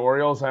sweep the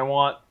Orioles. I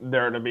want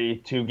there to be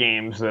 2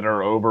 games that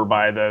are over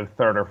by the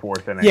 3rd or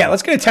 4th inning. Yeah,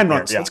 let's get 10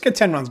 runs. Yeah. Let's get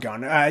 10 runs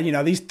going.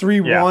 These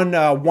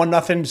 3-1,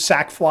 1-0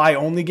 sack fly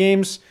only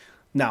games.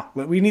 No,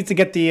 we need to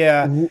get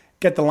the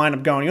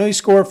lineup going. You only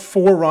score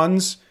 4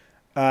 runs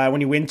when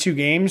you win 2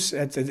 games.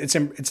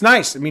 It's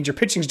nice. It means your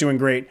pitching's doing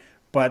great,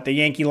 but the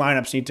Yankee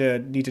lineups need to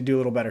do a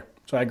little better.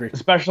 So I agree.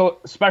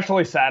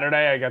 Especially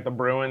Saturday, I got the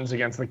Bruins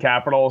against the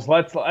Capitals.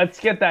 Let's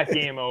get that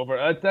game over.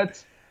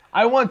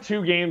 I want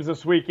 2 games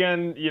this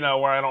weekend,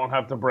 where I don't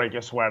have to break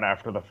a sweat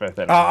after the 5th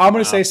inning. I'm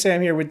going to say,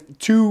 Sam, here with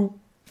 2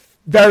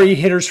 very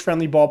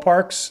hitters-friendly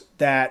ballparks,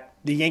 that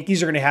the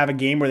Yankees are going to have a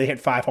game where they hit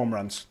 5 home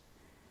runs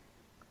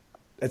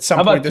at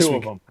some point this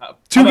week.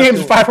 2 games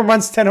with 5 home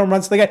runs, 10 home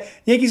runs.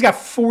 Yankees got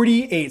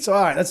 48. So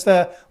all right,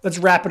 let's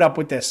wrap it up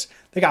with this.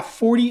 They got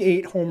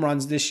 48 home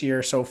runs this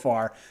year so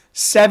far.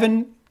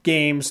 7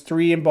 games,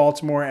 3 in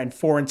Baltimore and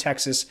 4 in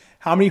Texas.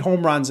 How many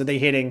home runs are they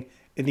hitting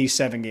in these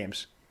 7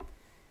 games?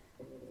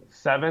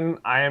 7.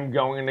 I am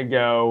going to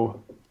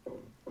go.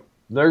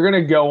 They're going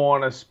to go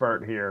on a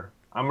spurt here.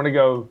 I'm going to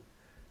go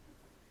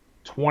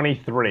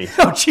 23.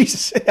 Oh,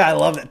 Jesus. I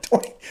love that.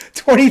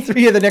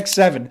 23 of the next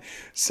 7.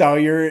 So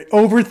you're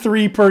over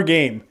 3 per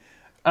game.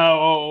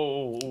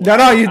 Oh.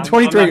 No, you're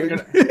 23.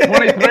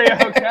 23,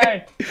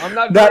 okay. I'm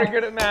not very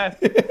good at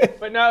math.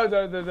 But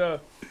no,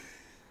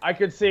 I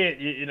could see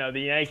it. The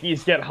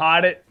Yankees get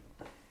hot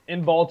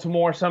in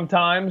Baltimore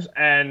sometimes,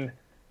 and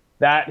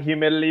that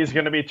humidity is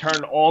going to be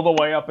turned all the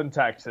way up in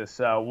Texas.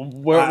 So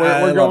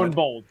we're going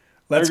bold.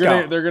 Let's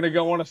go. They're going to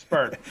go on a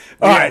spurt.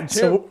 All right.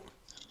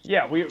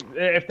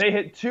 If they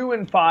hit 2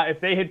 and 5, if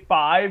they hit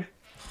 5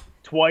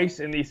 twice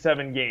in these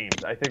 7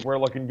 games, I think we're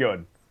looking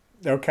good.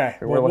 Okay.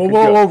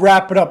 We'll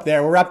wrap it up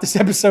there. We'll wrap this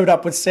episode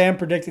up with Sam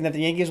predicting that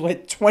the Yankees will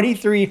hit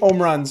 23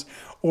 home runs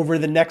over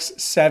the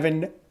next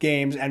 7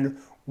 games. And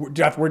we're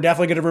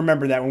definitely going to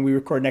remember that when we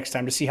record next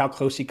time to see how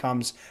close he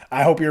comes.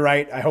 I hope you're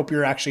right. I hope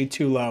you're actually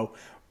too low.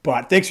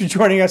 But thanks for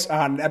joining us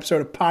on an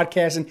episode of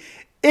Podcasting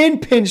in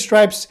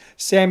Pinstripes.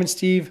 Sam and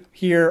Steve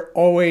here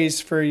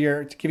always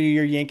to give you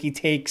your Yankee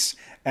takes.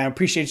 And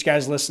appreciate you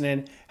guys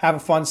listening. Have a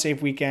fun,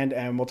 safe weekend,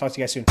 and we'll talk to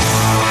you guys soon.